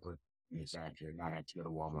products directly. Manufactured, not have to go to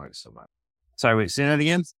Walmart so much. Sorry, wait, say that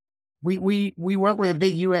again? We work with a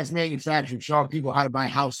big U.S. manufacturer, showing people how to buy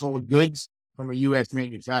household goods from a U.S.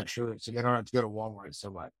 manufacturer so they don't have to go to Walmart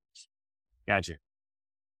so much. Gotcha.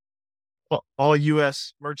 Well, all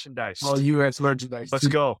U.S. merchandise. All U.S. merchandise. Let's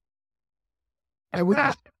go.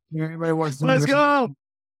 Everybody wants to. Let's go.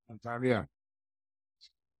 Sometime, yeah.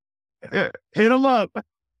 Hit him up.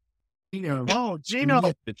 Gino. Oh,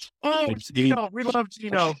 Gino. Oh, Gino. We love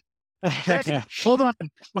Gino. Hey, hold on.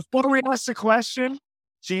 Before we ask the question,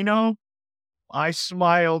 Gino, I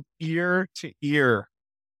smiled ear to ear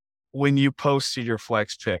when you posted your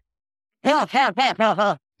flex pic. My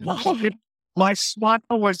smile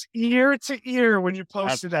was ear to ear when you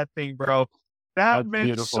posted that thing, bro. That meant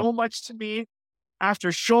beautiful. So much to me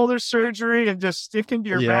after shoulder surgery and just sticking to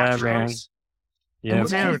your back. Man. Yeah,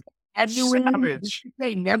 dude. Savage.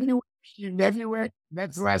 You never wear.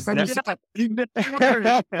 That's the last time you said it.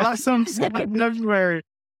 Last time you said February.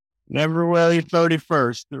 Never wear your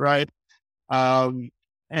 31st, right? And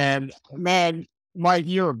man, Mike,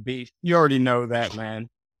 you're a beast. You already know that, man.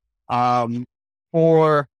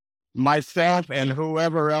 For myself and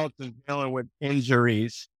whoever else is dealing with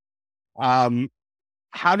injuries, how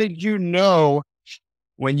did you know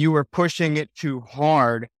when you were pushing it too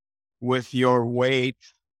hard with your weight?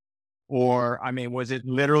 Or, was it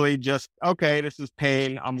literally just, okay, this is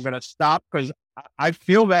pain, I'm going to stop because I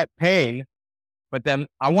feel that pain, but then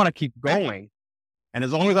I want to keep going. And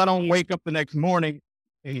as long as I don't wake up the next morning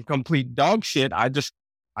in complete dog shit, I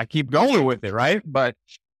keep going with it, right?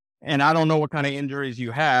 And I don't know what kind of injuries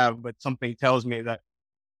you have, but something tells me that,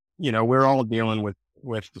 we're all dealing with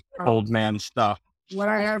old man stuff. What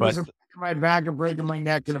I had was a break in my back, a break in my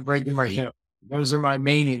neck, and a break in my hip. Those are my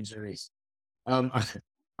main injuries.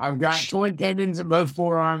 I've got joint tendons in both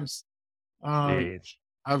forearms.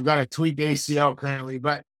 I've got a tweaked ACL currently,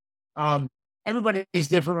 but everybody is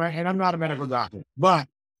different, right? And I'm not a medical doctor, but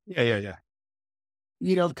yeah.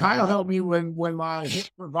 Kyle helped me when my hips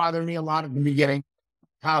were bothering me a lot at the beginning.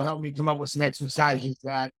 Kyle helped me come up with some exercises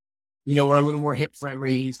that, were a little more hip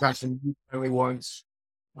friendly. He's got some friendly ones,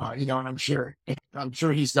 and I'm sure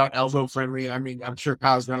he's got elbow friendly. I'm sure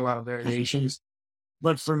Kyle's got a lot of variations,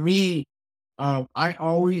 but for me, I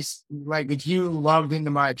always, if you logged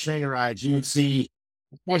into my trainer rides, you would see,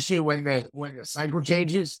 especially when the cycle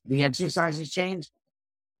changes, the exercises change.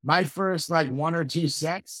 My first 1 or 2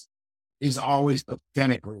 sets is always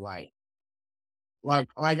pathetically light. Like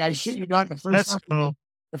I shit you not, the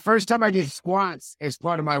first time I did squats as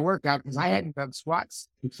part of my workout, because I hadn't done squats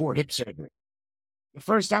before hip surgery. The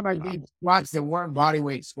first time I did squats that weren't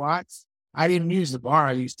bodyweight squats, I didn't use the bar.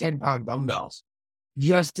 I used 10-pound dumbbells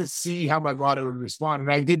just to see how my body would respond. And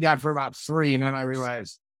I did that for about 3, and then I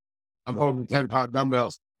realized I'm holding 10-pound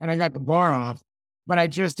dumbbells, and I got the bar off, but I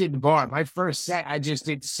just did the bar. My first set, I just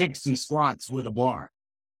did 60 squats with a bar,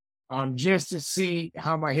 just to see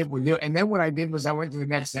how my hip would do. And then what I did was I went to the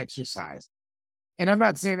next exercise. And I'm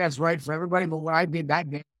not saying that's right for everybody, but what I did that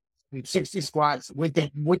day, I did 60 squats with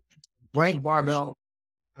blank barbell.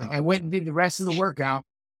 I went and did the rest of the workout,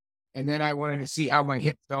 and then I wanted to see how my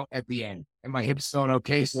hip felt at the end. And my hips felt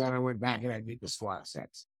okay, so then I went back and I did the squat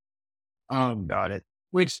sets. Got it.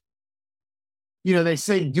 Which, they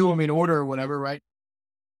say do them in order or whatever, right?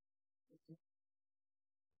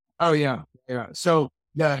 Oh, yeah. So,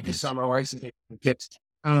 the summer rice and tips.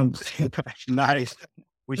 Nice.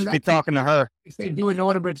 We So should be talking to her. if they do an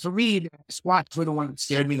order, but for me, the squats were the one that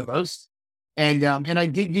scared me the most. And I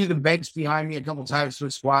did do the bench behind me a couple times for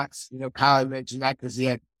squats. Kyle mentioned that because he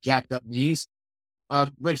had jacked up knees.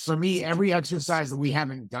 But for me, every exercise that we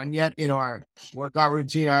haven't done yet in our workout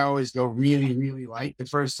routine, I always go really, really light the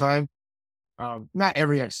first time. Not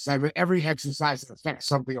every exercise, but every exercise that affects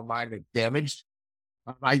something of mine that's damaged.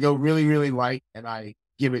 I go really, really light and I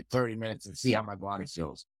give it 30 minutes and see how my body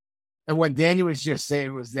feels. And what Daniel was just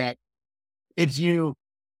saying was that if you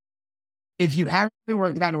haven't been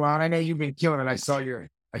working out in a while, and I know you've been killing it. I saw your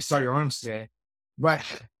arms today, but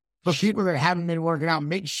for people that haven't been working out,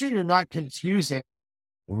 make sure you're not confusing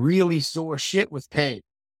really sore shit with pain.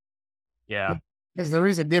 Yeah. Because there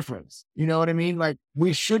is a difference. You know what I mean? Like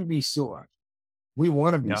we should be sore. We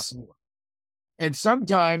want to be Yeah. sore. And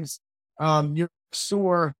sometimes you're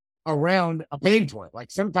sore around a pain point.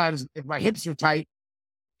 Like sometimes if my hips are tight,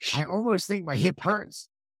 I almost think my hip hurts.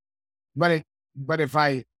 But if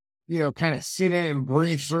I, kind of sit in and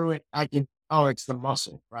breathe through it, I can, it's the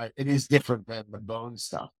muscle, right? It is different than the bone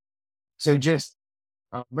stuff. So just,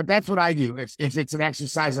 but that's what I do. If it's an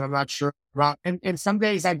exercise that I'm not sure about, and some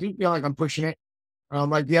days I do feel like I'm pushing it.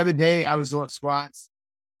 Like the other day I was doing squats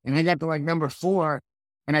and I got to like number 4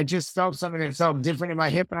 and I just felt something that felt different in my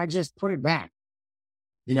hip and I just put it back.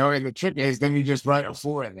 And the trick is then you just write a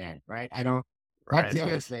 4 in there, right? That's the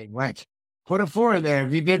other thing. Like put a 4 in there.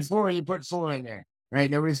 If you did 4, you put 4 in there, right?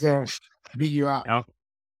 Nobody's gonna beat you out. No.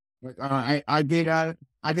 Like, I did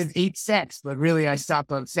 8 sets, but really I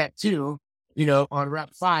stopped on set 2, on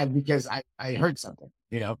rep 5 because I heard something,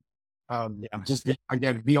 just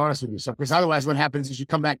again, be honest with yourself. Because otherwise what happens is you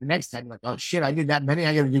come back the next time, like, oh shit, I did that many,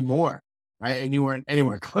 I got to do more, right? And you weren't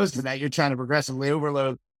anywhere close to that. You're trying to progressively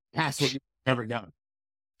overload past what you've ever done.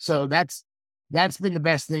 So that's been the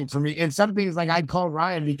best thing for me. And some things like I'd call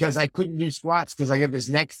Ryan because I couldn't do squats because I got this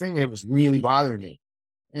neck thing and it was really bothering me.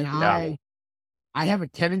 And I have a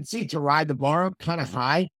tendency to ride the bar up kind of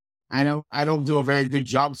high. I don't do a very good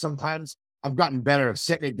job sometimes. I've gotten better at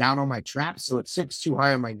setting it down on my traps so it sits too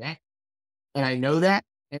high on my neck. And I know that.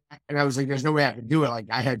 And I was like, there's no way I could do it. Like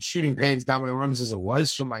I had shooting pains down my arms as it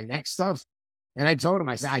was from my neck stuff. And I told him,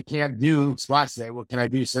 I said, I can't do squats today. What can I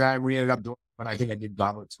do? So we ended up doing, but I think I did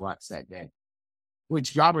goblet squats that day.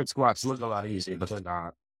 Which goblet squats look a lot easier, but they're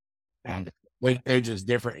not. And they're just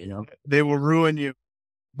different, They will ruin you.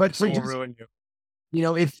 But They will ruin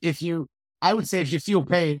you. if you, I would say if you feel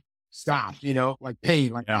pain, stop, like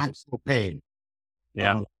pain, like actual pain.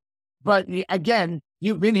 Yeah. But again,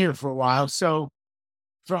 you've been here for a while. So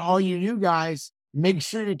for all you new guys, make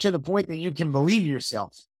sure you're to the point that you can believe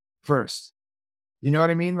yourself first. You know what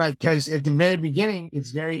I mean? Like, because at the very beginning,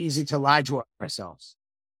 it's very easy to lie to ourselves.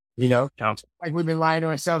 Like we've been lying to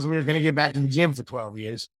ourselves. We were going to get back to the gym for 12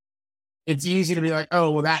 years. It's easy to be like,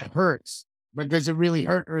 oh, well, that hurts. But does it really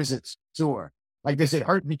hurt or is it sore? Like, does it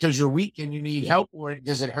hurt because you're weak and you need help, or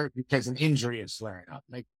does it hurt because an injury is flaring up?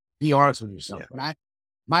 Like, be honest with yourself. Yeah. But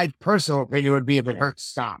my personal opinion would be if it hurts,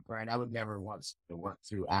 stop, right? I would never want to work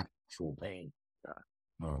through actual pain.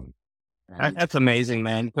 That's amazing,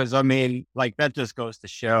 man. Because like that just goes to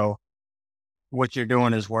show what you're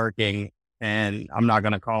doing is working. And I'm not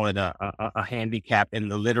going to call it a handicap in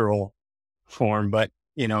the literal form, but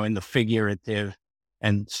in the figurative,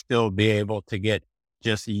 and still be able to get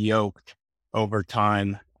just yoked over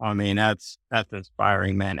time. That's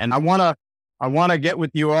inspiring, man. And I want to get with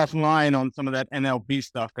you offline on some of that NLP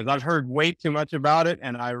stuff because I've heard way too much about it,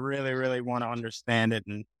 and I really, really want to understand it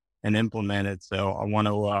and implement it. So I want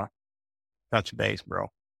to touch base, bro.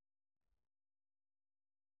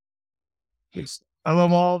 I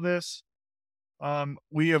love all this.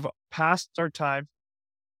 We have passed our time.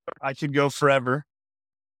 I could go forever,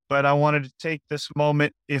 but I wanted to take this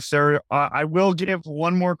moment. I will give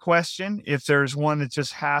one more question if there's one that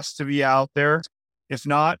just has to be out there. If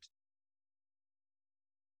not,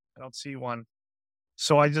 I don't see one.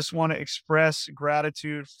 So I just want to express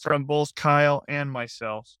gratitude from both Kyle and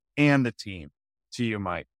myself and the team to you,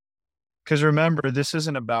 Mike. Because remember, this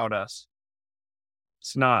isn't about us.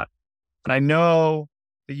 It's not. And I know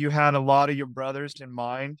that you had a lot of your brothers in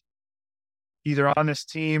mind, either on this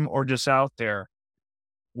team or just out there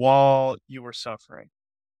while you were suffering.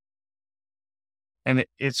 And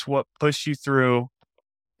it's what pushed you through,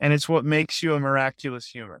 and it's what makes you a miraculous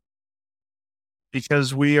human.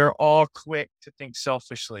 Because we are all quick to think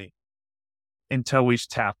selfishly until we've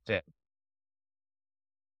tapped in.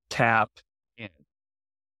 Tap in.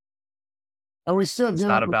 And we still do It's it.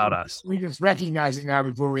 not about us. We just recognize it now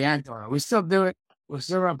before we act on it. We still do it. We're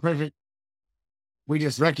still not perfect. We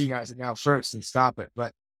just recognize it now first and stop it.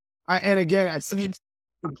 But I see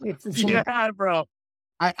Yeah, bro.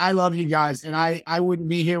 I love you guys, and I wouldn't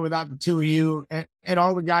be here without the two of you and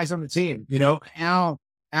all the guys on the team. You know,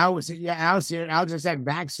 Al's here. Al just had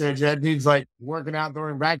back surgery. That dude's like working out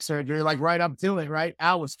during back surgery, like right up to it, right?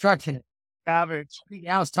 Al was trucking it. Savage.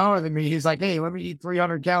 Al's taller than me. He's like, hey, let me eat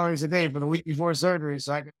 300 calories a day for the week before surgery.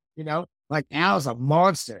 So I could, like Al's a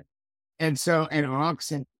monster. And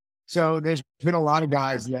Oxen. So there's been a lot of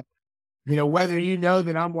guys that, whether you know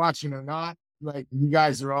that I'm watching or not, like you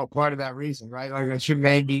guys are all part of that reason, right? Like I should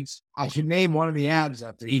name one of the abs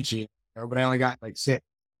after each of you, but I only got like 6.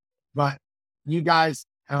 But you guys,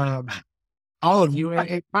 all of you,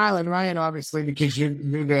 and Kyle and Ryan, obviously, because you're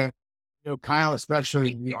the, Kyle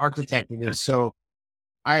especially, the architect of this. So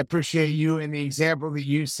I appreciate you and the example that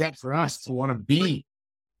you set for us to want to be,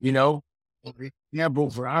 the example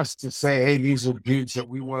for us to say, hey, these are dudes that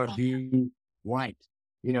we want to be like,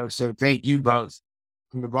 so thank you both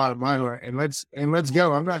from the bottom of my heart. And let's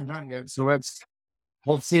go. I'm not done yet. So let's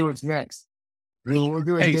see what's next. We'll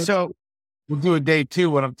do a day 2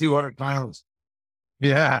 when I'm 200 pounds.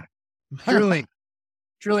 Yeah. Truly,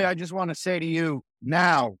 I just want to say to you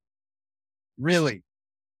now, really,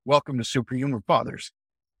 welcome to Superhuman Fathers.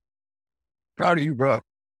 Proud of you, bro.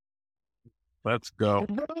 Let's go.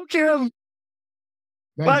 Kim.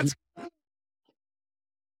 I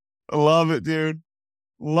love it, dude.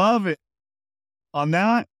 Love it. On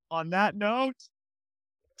that note,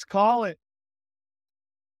 let's call it.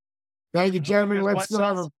 Thank you, gentlemen.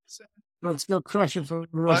 Let's go crush it for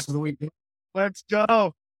the rest of the week. Let's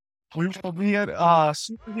go. We will be at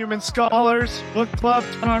Superhuman Scholars Book Club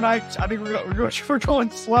tomorrow night. I think we're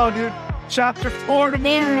going slow, dude. Chapter 4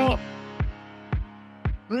 tomorrow.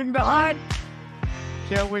 Bring the hype.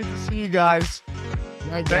 Can't wait to see you guys.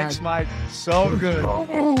 Thanks, Mike. So good.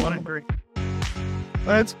 What a great.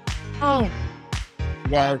 Let's go.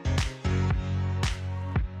 Yeah.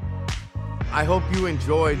 I hope you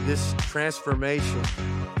enjoyed this transformation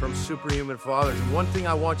from Superhuman Fathers. And one thing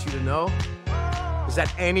I want you to know is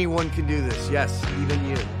that anyone can do this. Yes, even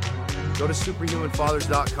you. Go to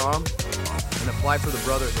superhumanfathers.com and apply for the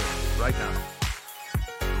brotherhood right now.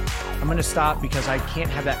 I'm going to stop because I can't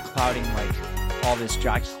have that clouding all this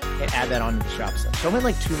jock and add that onto the shop stuff. So I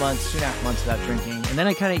went 2.5 months without drinking, and then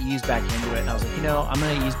I kind of eased back into it. And I was like, I'm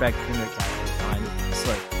going to ease back into it casually. It's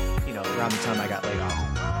around the time I got laid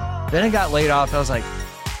off. Then I got laid off. I was like,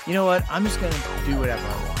 you know what? I'm just going to do whatever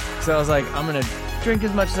I want. So I was like, I'm going to drink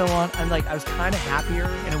as much as I want. I was kind of happier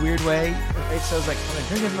in a weird way. So I was like, I'm going to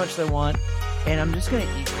drink as much as I want, and I'm just going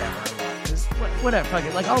to eat whatever I want. Just whatever. Fuck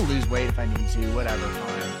it. I'll lose weight if I need to. Whatever.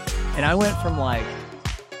 Fine. And I went from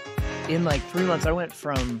in 3 months, I went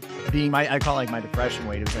from being I call it my depression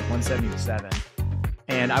weight. It was 177.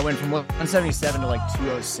 And I went from 177 to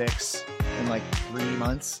 206 in 3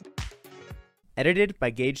 months. Edited by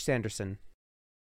Gage Sanderson.